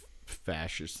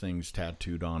fascist things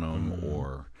tattooed on them,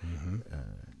 or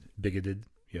bigoted,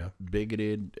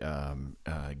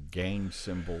 gang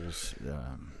symbols,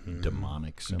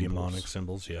 demonic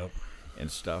symbols. Yep.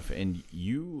 and stuff. And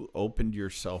you opened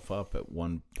yourself up at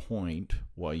one point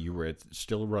while you were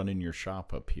still running your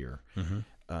shop up here.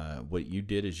 What you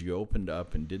did is you opened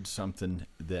up and did something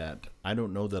that I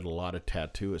don't know that a lot of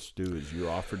tattooists do. Is you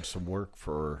offered some work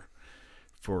for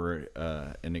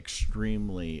an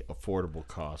extremely affordable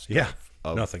cost.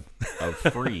 Of nothing of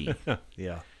free.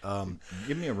 Yeah.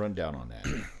 Give me a rundown on that.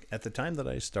 At the time that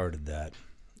I started that,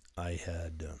 I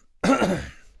had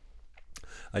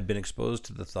I'd been exposed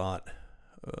to the thought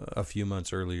a few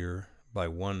months earlier by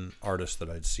one artist that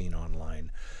I'd seen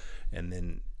online, and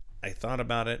then I thought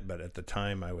about it, but at the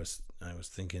time I was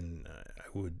thinking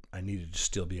I needed to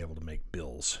still be able to make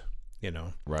bills,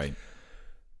 Right.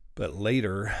 But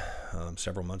later,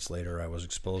 several months later, I was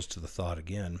exposed to the thought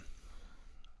again.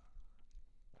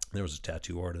 There was a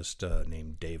tattoo artist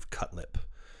named Dave Cutlip.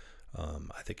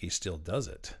 I think he still does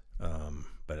it,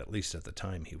 but at least at the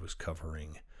time he was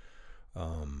covering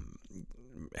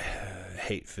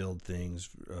hate-filled things,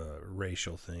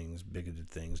 racial things, bigoted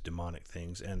things, demonic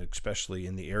things, and especially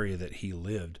in the area that he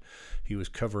lived, he was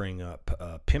covering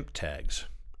up pimp tags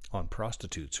on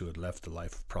prostitutes who had left the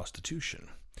life of prostitution.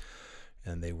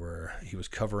 And he was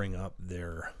covering up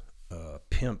their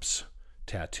pimp's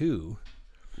tattoo,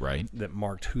 right, that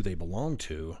marked who they belonged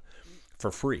to,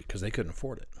 for free because they couldn't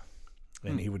afford it.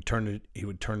 And he would turn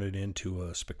it into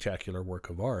a spectacular work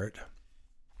of art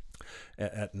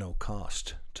at no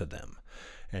cost to them.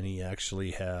 And he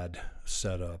actually had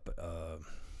set up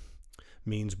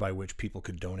means by which people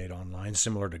could donate online,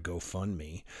 similar to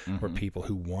GoFundMe, where people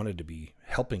who wanted to be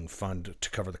helping fund to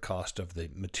cover the cost of the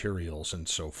materials and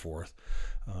so forth.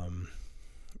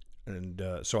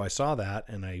 So I saw that,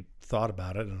 and I thought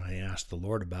about it, and I asked the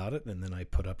Lord about it, and then I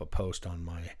put up a post on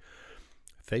my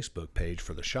Facebook page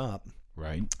for the shop,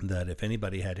 right, that if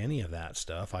anybody had any of that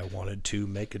stuff, I wanted to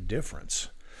make a difference,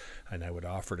 and I would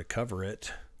offer to cover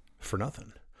it for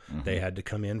nothing. They had to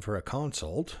come in for a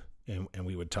consult, and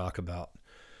we would talk about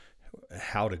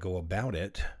how to go about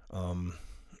it,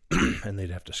 and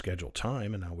they'd have to schedule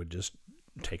time, and I would just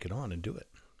take it on and do it.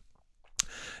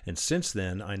 And since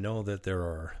then, I know that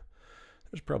there's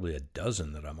probably a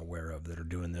dozen that I'm aware of that are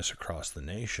doing this across the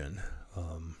nation.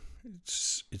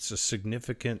 It's a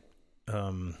significant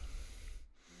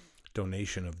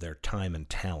donation of their time and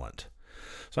talent.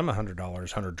 So I'm $100,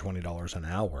 $120 an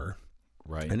hour.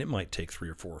 Right. And it might take 3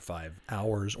 or 4 or 5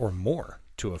 hours or more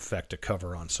to effect a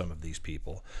cover on some of these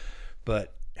people.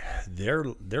 But they're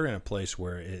in a place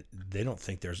where they don't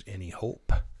think there's any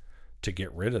hope to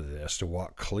get rid of this, to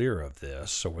walk clear of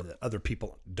this, so that other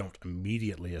people don't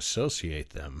immediately associate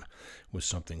them with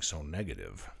something so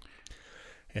negative.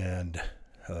 And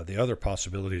the other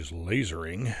possibility is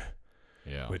lasering,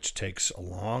 which takes a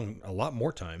lot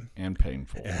more time. And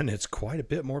painful. And it's quite a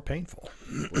bit more painful.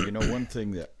 Well, one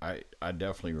thing that I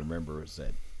definitely remember is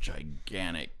that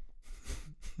gigantic,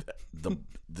 I'm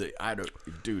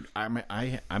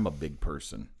a big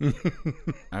person.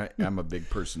 I'm a big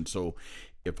person. So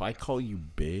if I call you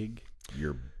big,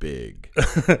 you're big.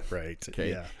 Right.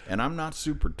 Okay. Yeah. And I'm not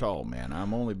super tall, man.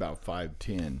 I'm only about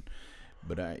 5'10",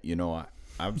 but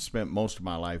I've spent most of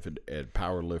my life at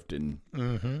powerlifting,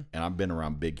 and I've been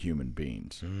around big human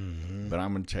beings. But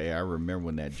I'm going to tell you, I remember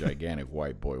when that gigantic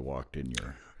white boy walked in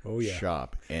your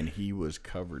shop, and he was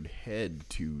covered head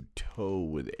to toe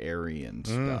with Aryan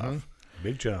stuff.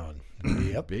 Big John.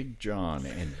 Yep. Big John.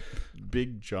 And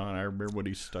Big John, I remember when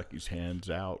he stuck his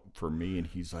hands out for me, and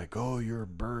he's like, "Oh, you're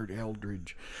Bert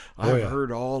Eldridge. I've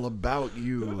heard all about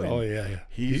you." And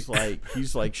he's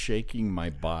like shaking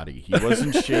my body. He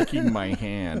wasn't shaking my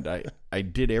hand. I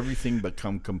did everything but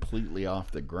come completely off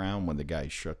the ground when the guy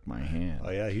shook my hand. Oh,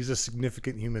 yeah. He's a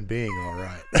significant human being, all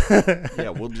right.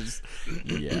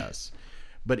 Yes.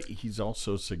 But he's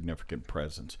also a significant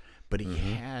presence. But he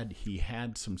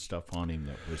had some stuff on him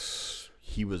that was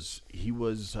he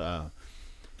wasn't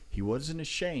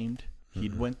ashamed.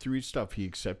 He'd went through his stuff. He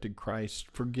accepted Christ's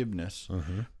forgiveness.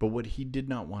 But what he did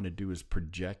not want to do is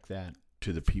project that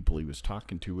to the people he was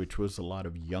talking to, which was a lot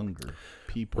of younger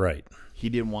people. Right. He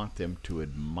didn't want them to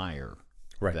admire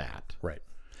that. Right.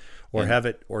 Or have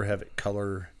it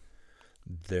color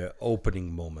the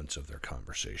opening moments of their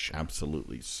conversation.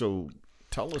 Absolutely. So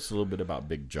tell us a little bit about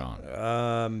Big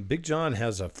John. Big John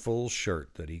has a full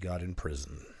shirt that he got in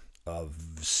prison of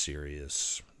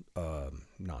serious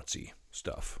Nazi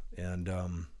stuff. And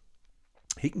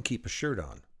he can keep a shirt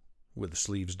on with the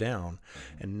sleeves down,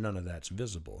 and none of that's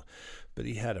visible. But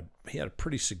he had a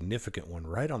pretty significant one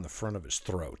right on the front of his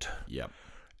throat. Yep.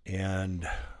 And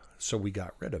so we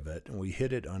got rid of it, and we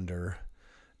hid it under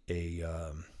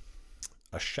a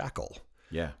shackle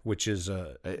Yeah. Which is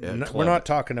we're clevis. not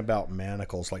talking about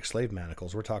manacles like slave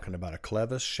manacles. We're talking about a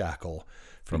clevis shackle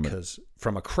from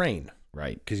a crane.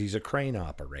 Right. Because he's a crane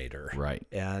operator. Right.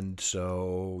 And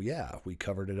so, yeah, we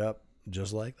covered it up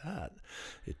just like that.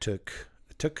 It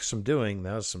took some doing.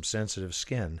 That was some sensitive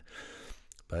skin.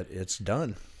 But it's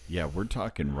done. Yeah, we're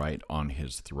talking right on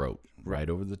his throat. Right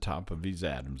over the top of his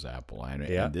Adam's apple.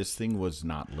 And this thing was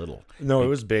not little. No, it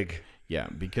was big. Yeah,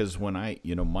 because when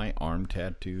my arm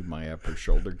tattoo, my upper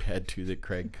shoulder tattoo that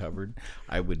Craig covered,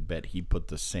 I would bet he put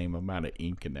the same amount of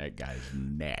ink in that guy's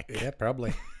neck. Yeah,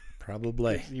 probably.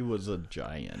 He was a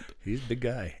giant. He's a big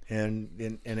guy,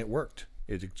 and it worked.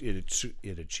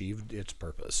 It achieved its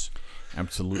purpose.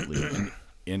 Absolutely,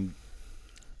 and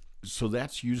so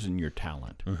that's using your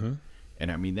talent. Mm-hmm.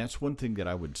 And I mean, that's one thing that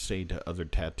I would say to other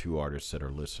tattoo artists that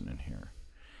are listening here,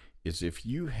 is if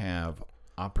you have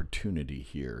opportunity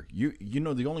here, you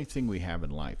know the only thing we have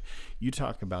in life. You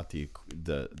talk about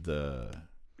the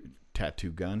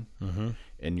tattoo gun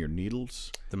and your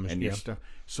needles and your stuff.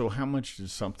 So how much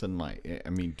does something like, I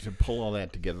mean, to pull all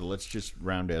that together, let's just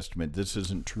round estimate. This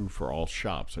isn't true for all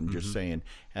shops. I'm just saying,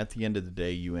 at the end of the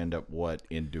day, you end up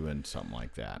in doing something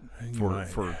like that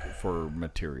for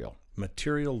material.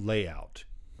 Material layout,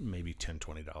 maybe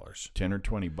 $10-$20. $10 or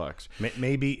 $20.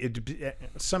 Maybe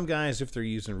some guys, if they're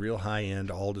using real high end,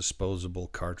 all disposable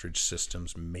cartridge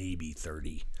systems, maybe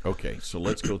 $30. Okay, so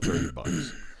let's go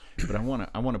 $30. But I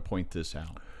want to point this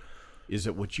out: is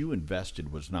that what you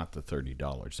invested was not the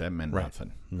 $30. That meant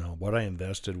nothing. No, what I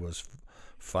invested was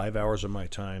 5 hours of my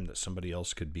time that somebody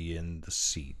else could be in the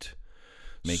seat,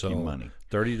 making money.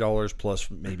 $30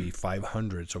 plus maybe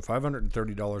 $500, so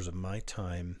 $530 of my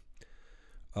time.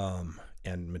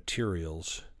 And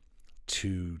materials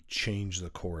to change the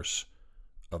course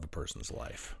of a person's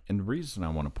life. And the reason I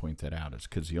want to point that out is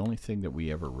because the only thing that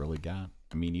we ever really got,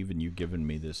 I mean, even you giving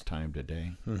me this time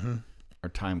today, our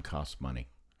time costs money.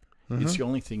 It's the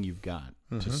only thing you've got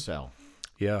to sell.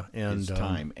 Yeah, and it's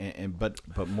time.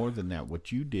 But more than that,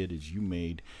 what you did is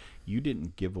you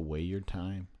didn't give away your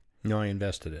time. No, I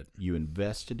invested it. You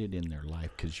invested it in their life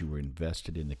because you were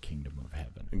invested in the kingdom of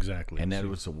heaven. Exactly. And that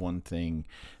was the one thing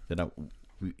that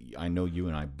I know you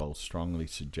and I both strongly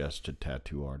suggest to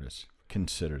tattoo artists.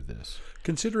 Consider this.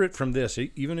 Consider it from this,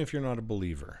 even if you're not a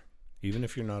believer. Even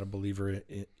if you're not a believer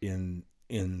in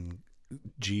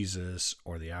Jesus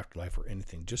or the afterlife or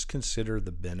anything, just consider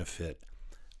the benefit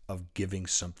of giving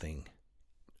something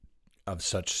of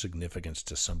such significance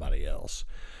to somebody else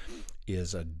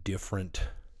is a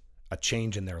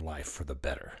change in their life for the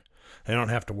better. They don't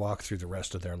have to walk through the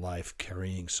rest of their life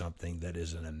carrying something that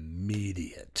is an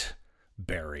immediate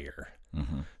barrier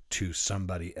to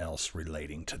somebody else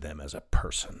relating to them as a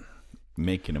person.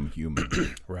 Making them human.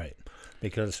 Right.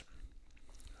 Because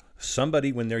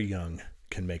somebody, when they're young,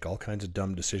 can make all kinds of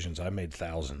dumb decisions. I made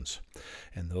thousands.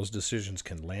 And those decisions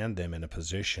can land them in a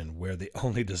position where the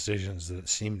only decisions that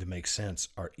seem to make sense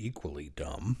are equally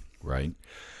dumb. Right.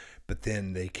 But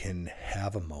then they can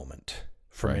have a moment.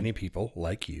 For many people,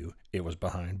 like you, it was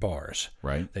behind bars.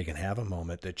 Right. They can have a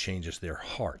moment that changes their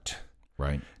heart.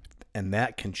 Right. And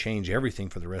that can change everything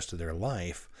for the rest of their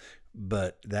life,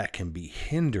 but that can be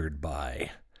hindered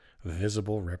by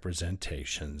visible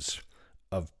representations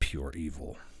of pure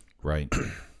evil. Right.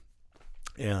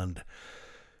 And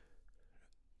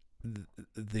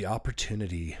the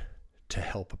opportunity to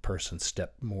help a person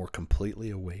step more completely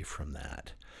away from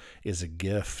that is a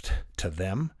gift to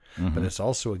them, but it's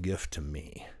also a gift to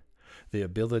me. The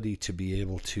ability to be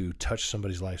able to touch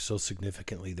somebody's life so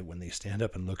significantly that when they stand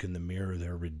up and look in the mirror,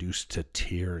 they're reduced to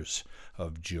tears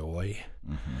of joy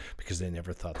because they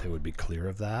never thought they would be clear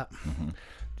of that.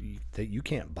 That you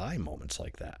can't buy moments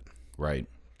like that. Right.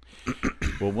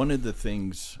 Well, one of the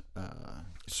things,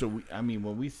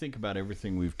 when we think about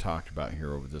everything we've talked about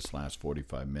here over this last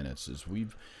 45 minutes, is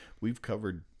we've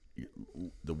covered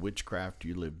the witchcraft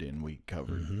you lived in. We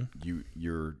covered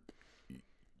you're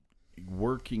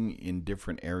working in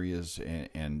different areas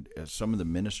and some of the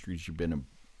ministries you've been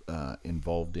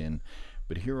involved in.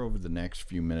 But here over the next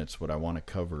few minutes, what I want to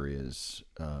cover is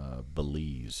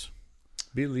Belize.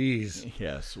 Belize.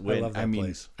 Yes. I love that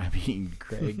place. I mean,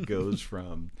 Craig goes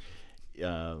from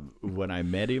when I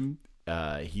met him,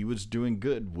 he was doing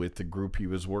good with the group he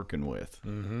was working with.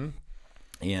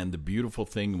 And the beautiful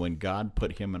thing when God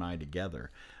put him and I together,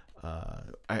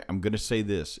 I'm going to say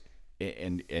this,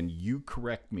 and you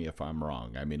correct me if I'm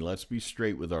wrong. I mean, let's be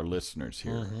straight with our listeners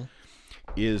here.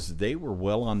 Is they were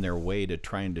well on their way to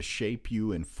trying to shape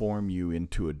you and form you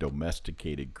into a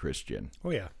domesticated Christian. Oh,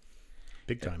 yeah.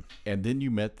 Big time. And then you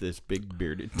met this big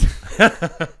bearded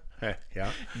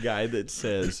Yeah. guy that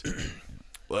says,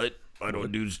 "What? I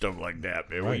don't do stuff like that,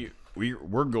 man. Right.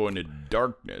 We're going to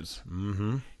darkness,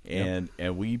 and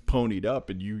we ponied up,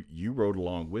 and you rode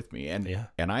along with me,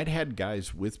 and I'd had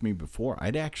guys with me before.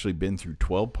 I'd actually been through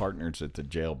 12 partners at the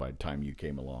jail by the time you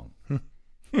came along,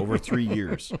 over 3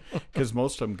 years, because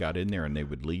most of them got in there and they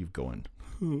would leave going,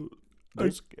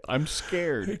 I'm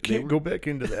scared. I can't go back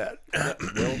into that.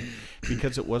 Well,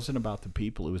 because it wasn't about the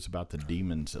people; it was about the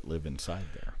demons that live inside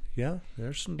there. Yeah,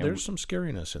 there's some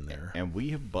scariness in there, and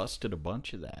we have busted a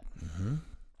bunch of that.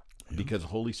 Because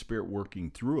Holy Spirit working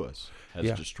through us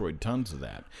has destroyed tons of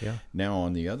that. Yeah. Now,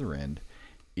 on the other end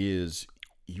is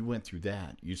you went through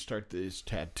that. You start this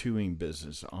tattooing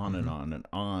business on and on and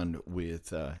on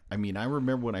with, I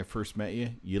remember when I first met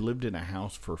you, you lived in a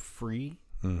house for free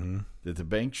that the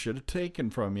bank should have taken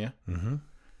from you.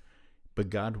 But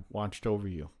God watched over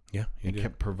you. Yeah, and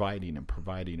kept providing and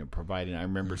providing and providing. I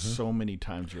remember so many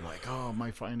times you're like, "Oh, my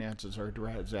finances are a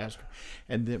disaster,"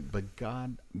 and then, but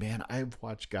God, man, I've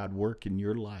watched God work in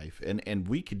your life, and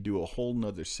we could do a whole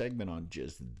nother segment on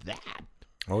just that.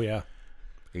 Oh yeah,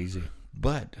 easy.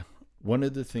 But one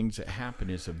of the things that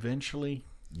happened is eventually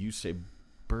you say,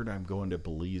 "Bert, I'm going to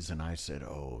Belize," and I said,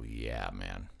 "Oh yeah,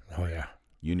 man. Oh yeah,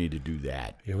 you need to do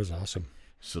that." It was awesome.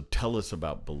 So tell us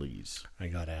about Belize. I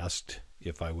got asked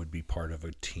if I would be part of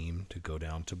a team to go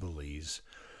down to Belize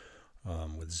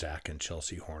with Zach and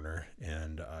Chelsea Horner,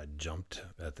 and I jumped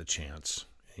at the chance.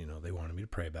 They wanted me to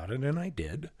pray about it, and I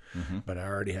did, but I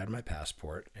already had my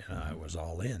passport, and I was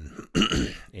all in.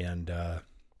 And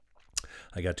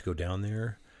I got to go down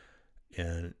there,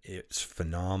 and it's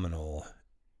phenomenal.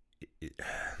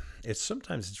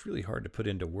 It's really hard to put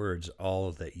into words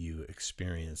all that you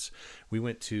experience. We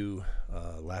went to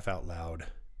Laugh Out Loud,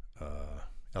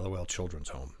 LOL Children's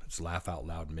Home. It's Laugh Out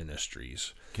Loud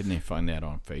Ministries. Can they find that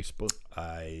on Facebook?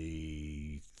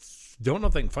 I don't know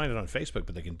if they can find it on Facebook,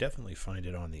 but they can definitely find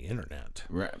it on the internet.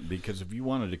 Right, because if you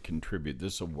wanted to contribute,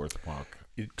 this is a worthwhile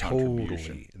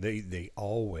contribution. Totally. They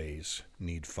always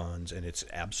need funds, and it's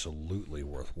absolutely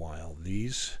worthwhile.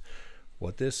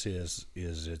 What this is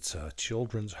it's a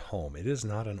children's home. It is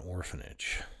not an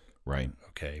orphanage. Right.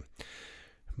 Okay.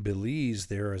 Belize,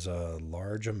 there is a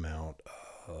large amount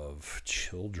of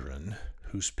children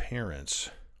whose parents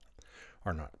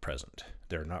are not present.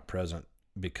 They're not present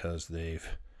because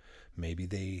maybe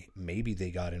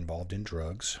they got involved in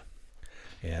drugs,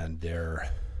 and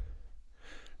they're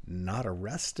not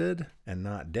arrested and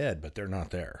not dead, but they're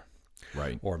not there.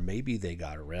 Right. Or maybe they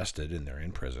got arrested and they're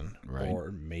in prison. Right.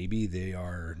 Or maybe they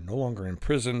are no longer in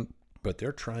prison, but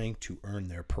they're trying to earn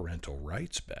their parental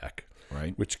rights back.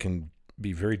 Right. Which can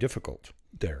be very difficult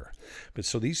there. But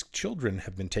so these children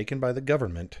have been taken by the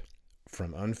government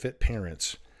from unfit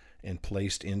parents and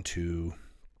placed into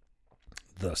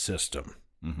the system,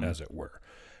 as it were.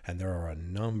 And there are a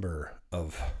number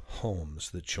of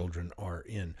homes that children are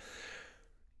in,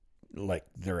 like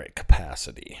they're at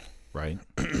capacity. Right.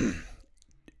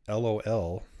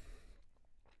 LOL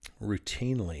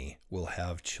routinely will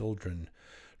have children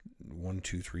 1,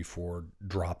 2, 3, 4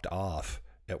 dropped off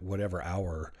at whatever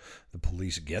hour the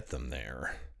police get them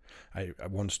there.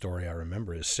 One story I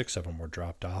remember is 6 of them were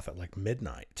dropped off at like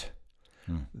midnight.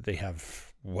 They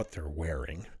have what they're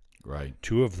wearing. Right.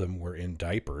 2 of them were in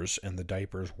diapers, and the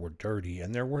diapers were dirty,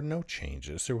 and there were no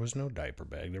changes. There was no diaper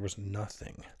bag. There was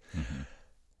nothing.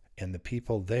 And the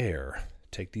people there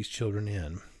take these children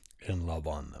in and love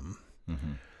on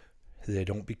them. They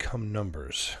don't become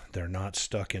numbers. They're not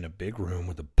stuck in a big room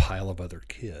with a pile of other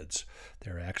kids.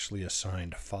 They're actually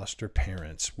assigned foster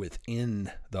parents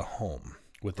within the home.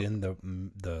 Within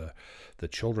the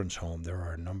children's home, there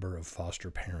are a number of foster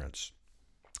parents.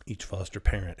 Each foster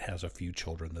parent has a few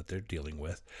children that they're dealing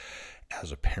with,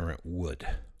 as a parent would.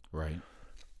 Right.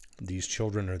 These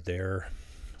children are there,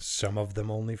 some of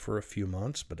them only for a few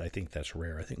months, but I think that's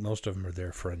rare. I think most of them are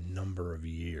there for a number of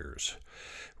years,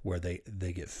 where they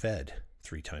get fed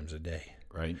 3 times a day.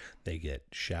 Right. They get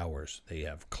showers. They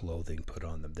have clothing put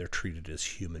on them. They're treated as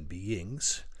human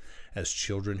beings, as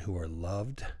children who are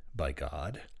loved by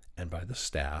God and by the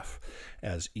staff,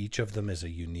 as each of them is a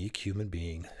unique human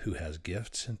being who has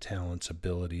gifts and talents,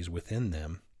 abilities within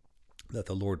them that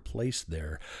the Lord placed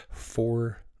there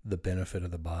for the benefit of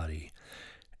the body.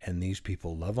 And these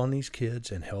people love on these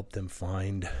kids and help them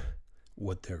find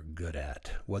what they're good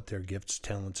at, what their gifts,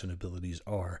 talents, and abilities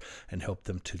are, and help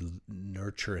them to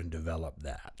nurture and develop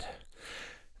that.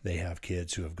 They have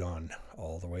kids who have gone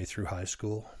all the way through high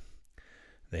school.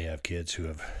 They have kids who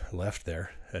have left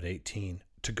there at 18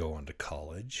 to go on to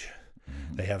college.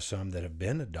 They have some that have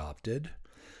been adopted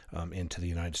into the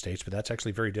United States, but that's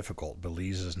actually very difficult.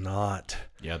 Belize is not.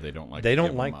 Yeah, they don't like. They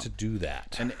don't like to do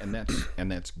that,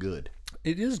 and that's good.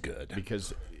 It is good.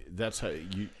 Because that's how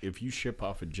if you ship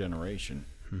off a generation,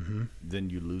 then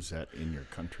you lose that in your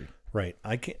country. Right.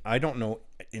 I don't know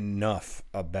enough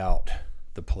about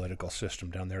the political system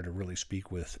down there to really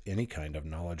speak with any kind of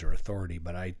knowledge or authority,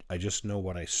 but I just know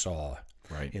what I saw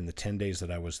in the 10 days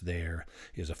that I was there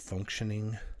is a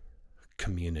functioning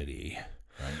community.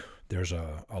 Right. There's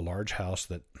a large house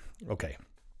that,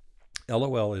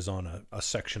 LOL is on a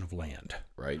section of land.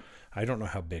 Right. I don't know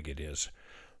how big it is,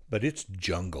 but it's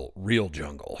jungle, real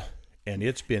jungle. And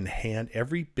it's been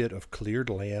every bit of cleared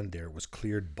land there was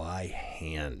cleared by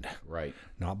hand. Right.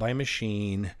 Not by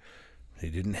machine. They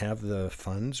didn't have the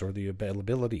funds or the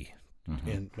availability.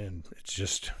 And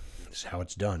it's how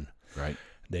it's done. Right.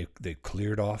 They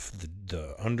cleared off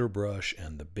the underbrush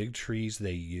and the big trees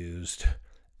they used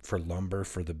for lumber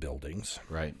for the buildings.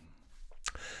 Right.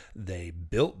 They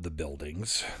built the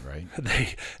buildings. Right.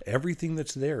 Everything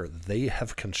that's there, they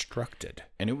have constructed.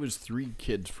 And it was 3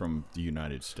 kids from the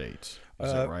United States.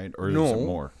 Is that right? Or no. is it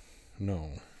more?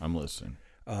 No. I'm listening.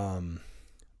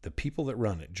 The people that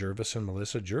run it, Jervis and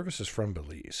Melissa. Jervis is from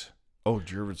Belize. Oh,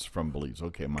 Jervis from Belize.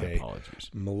 Okay, my apologies.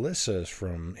 Melissa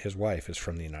his wife is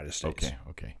from the United States.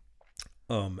 Okay.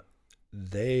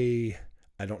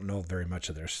 I don't know very much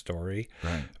of their story.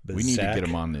 Right. But we need to get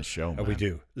them on this show, man. We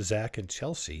do. Zach and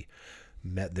Chelsea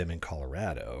met them in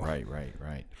Colorado. Right.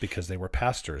 Because they were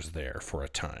pastors there for a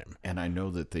time. And I know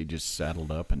that they just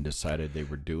saddled up and decided they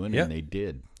were doing, and they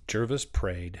did. Jervis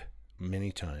prayed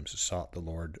many times, sought the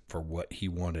Lord for what he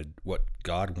wanted, what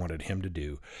God wanted him to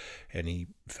do, and he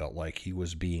felt like he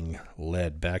was being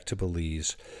led back to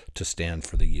Belize to stand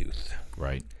for the youth.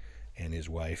 Right. And his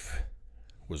wife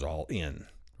was all in.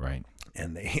 Right.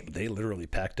 And they literally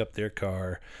packed up their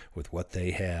car with what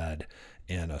they had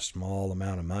and a small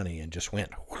amount of money and just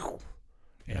went. Whoosh.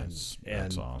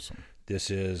 That's awesome.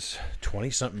 This is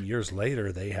 20-something years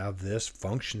later. They have this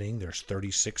functioning. There's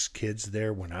 36 kids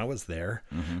there when I was there,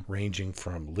 ranging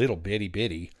from little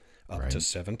bitty up to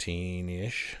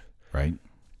 17-ish. Right.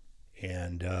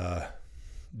 And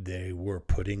they were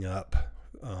putting up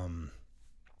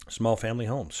small family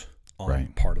homes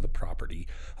on part of the property,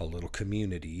 a little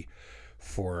community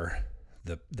for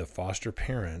the foster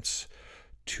parents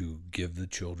to give the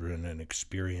children an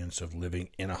experience of living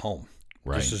in a home.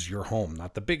 Right. This is your home,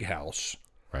 not the big house.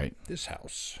 Right. This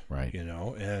house. Right.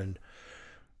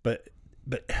 But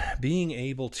being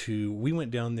able to, we went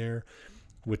down there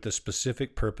with the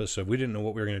specific purpose of, we didn't know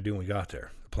what we were going to do when we got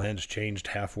there. The plans changed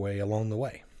halfway along the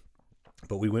way.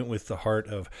 But we went with the heart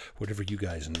of whatever you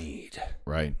guys need.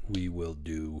 Right. We will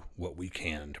do what we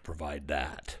can to provide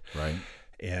that. Right.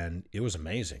 And it was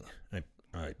amazing.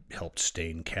 I helped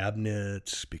stain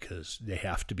cabinets because they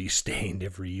have to be stained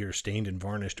every year, stained and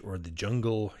varnished, or the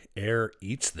jungle air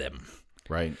eats them.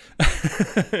 Right.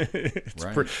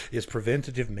 It's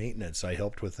preventative maintenance. I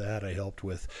helped with that. I helped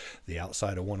with the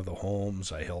outside of one of the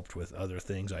homes. I helped with other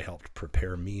things. I helped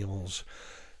prepare meals.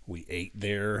 We ate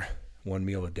there 1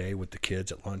 meal a day with the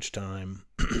kids at lunchtime.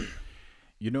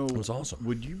 It was awesome.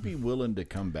 Would you be willing to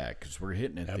come back? Because we're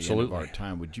hitting at the end of our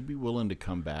time. Would you be willing to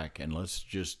come back and let's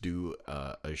just do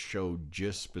a show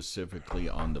just specifically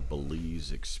on the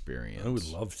Belize experience? I would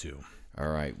love to. All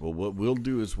right. Well, what we'll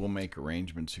do is we'll make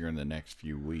arrangements here in the next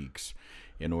few weeks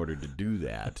in order to do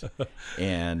that.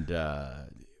 And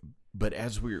but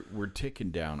as we're ticking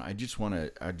down, I just want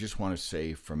to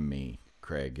say from me,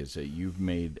 Craig, is that you've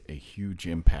made a huge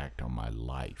impact on my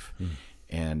life,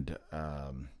 and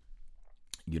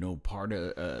part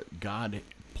of God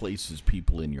places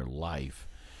people in your life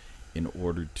in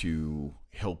order to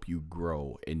help you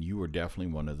grow, and you are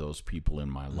definitely one of those people in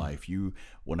my life.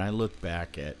 When I look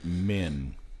back at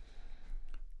men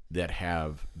that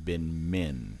have been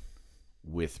men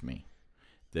with me,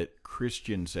 that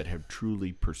Christians that have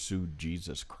truly pursued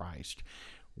Jesus Christ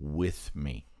with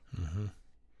me,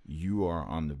 you are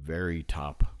on the very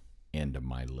top end of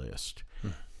my list.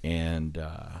 And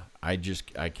I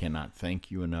cannot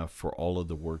thank you enough for all of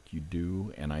the work you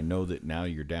do. And I know that now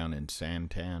you're down in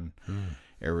Santan,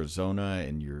 Arizona,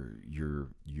 and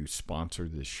you sponsor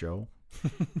this show,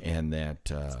 and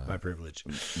that it's my privilege.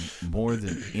 More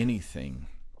than anything,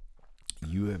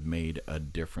 you have made a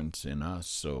difference in us.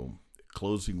 So,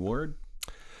 closing word.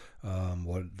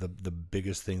 What the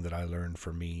biggest thing that I learned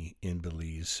for me in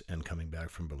Belize and coming back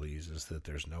from Belize is that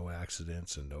there's no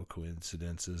accidents and no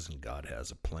coincidences, and God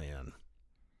has a plan.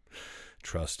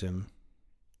 Trust Him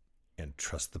and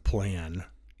trust the plan.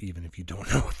 Even if you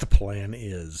don't know what the plan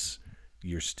is,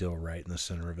 you're still right in the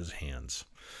center of His hands.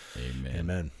 Amen.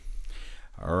 Amen.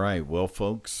 All right. Well,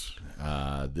 folks,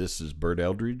 this is Bert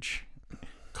Eldridge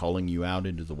calling you out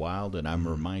into the wild, and I'm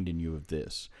reminding you of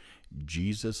this.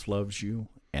 Jesus loves you,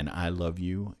 and I love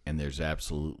you, and there's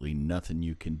absolutely nothing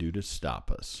you can do to stop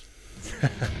us.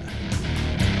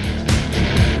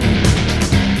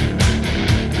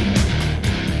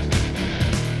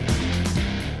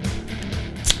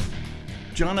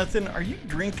 Jonathan, are you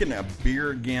drinking a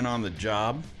beer again on the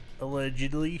job?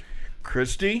 Allegedly.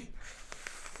 Christy,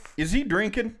 is he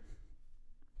drinking?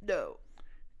 No.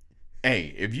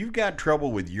 Hey, if you've got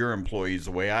trouble with your employees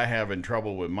the way I have in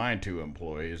trouble with my 2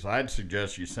 employees, I'd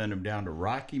suggest you send them down to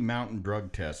Rocky Mountain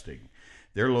Drug Testing.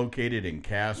 They're located in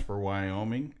Casper,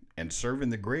 Wyoming, and serve in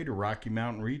the greater Rocky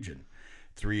Mountain region.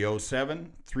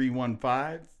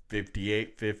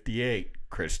 307-315-5858.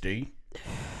 Christy.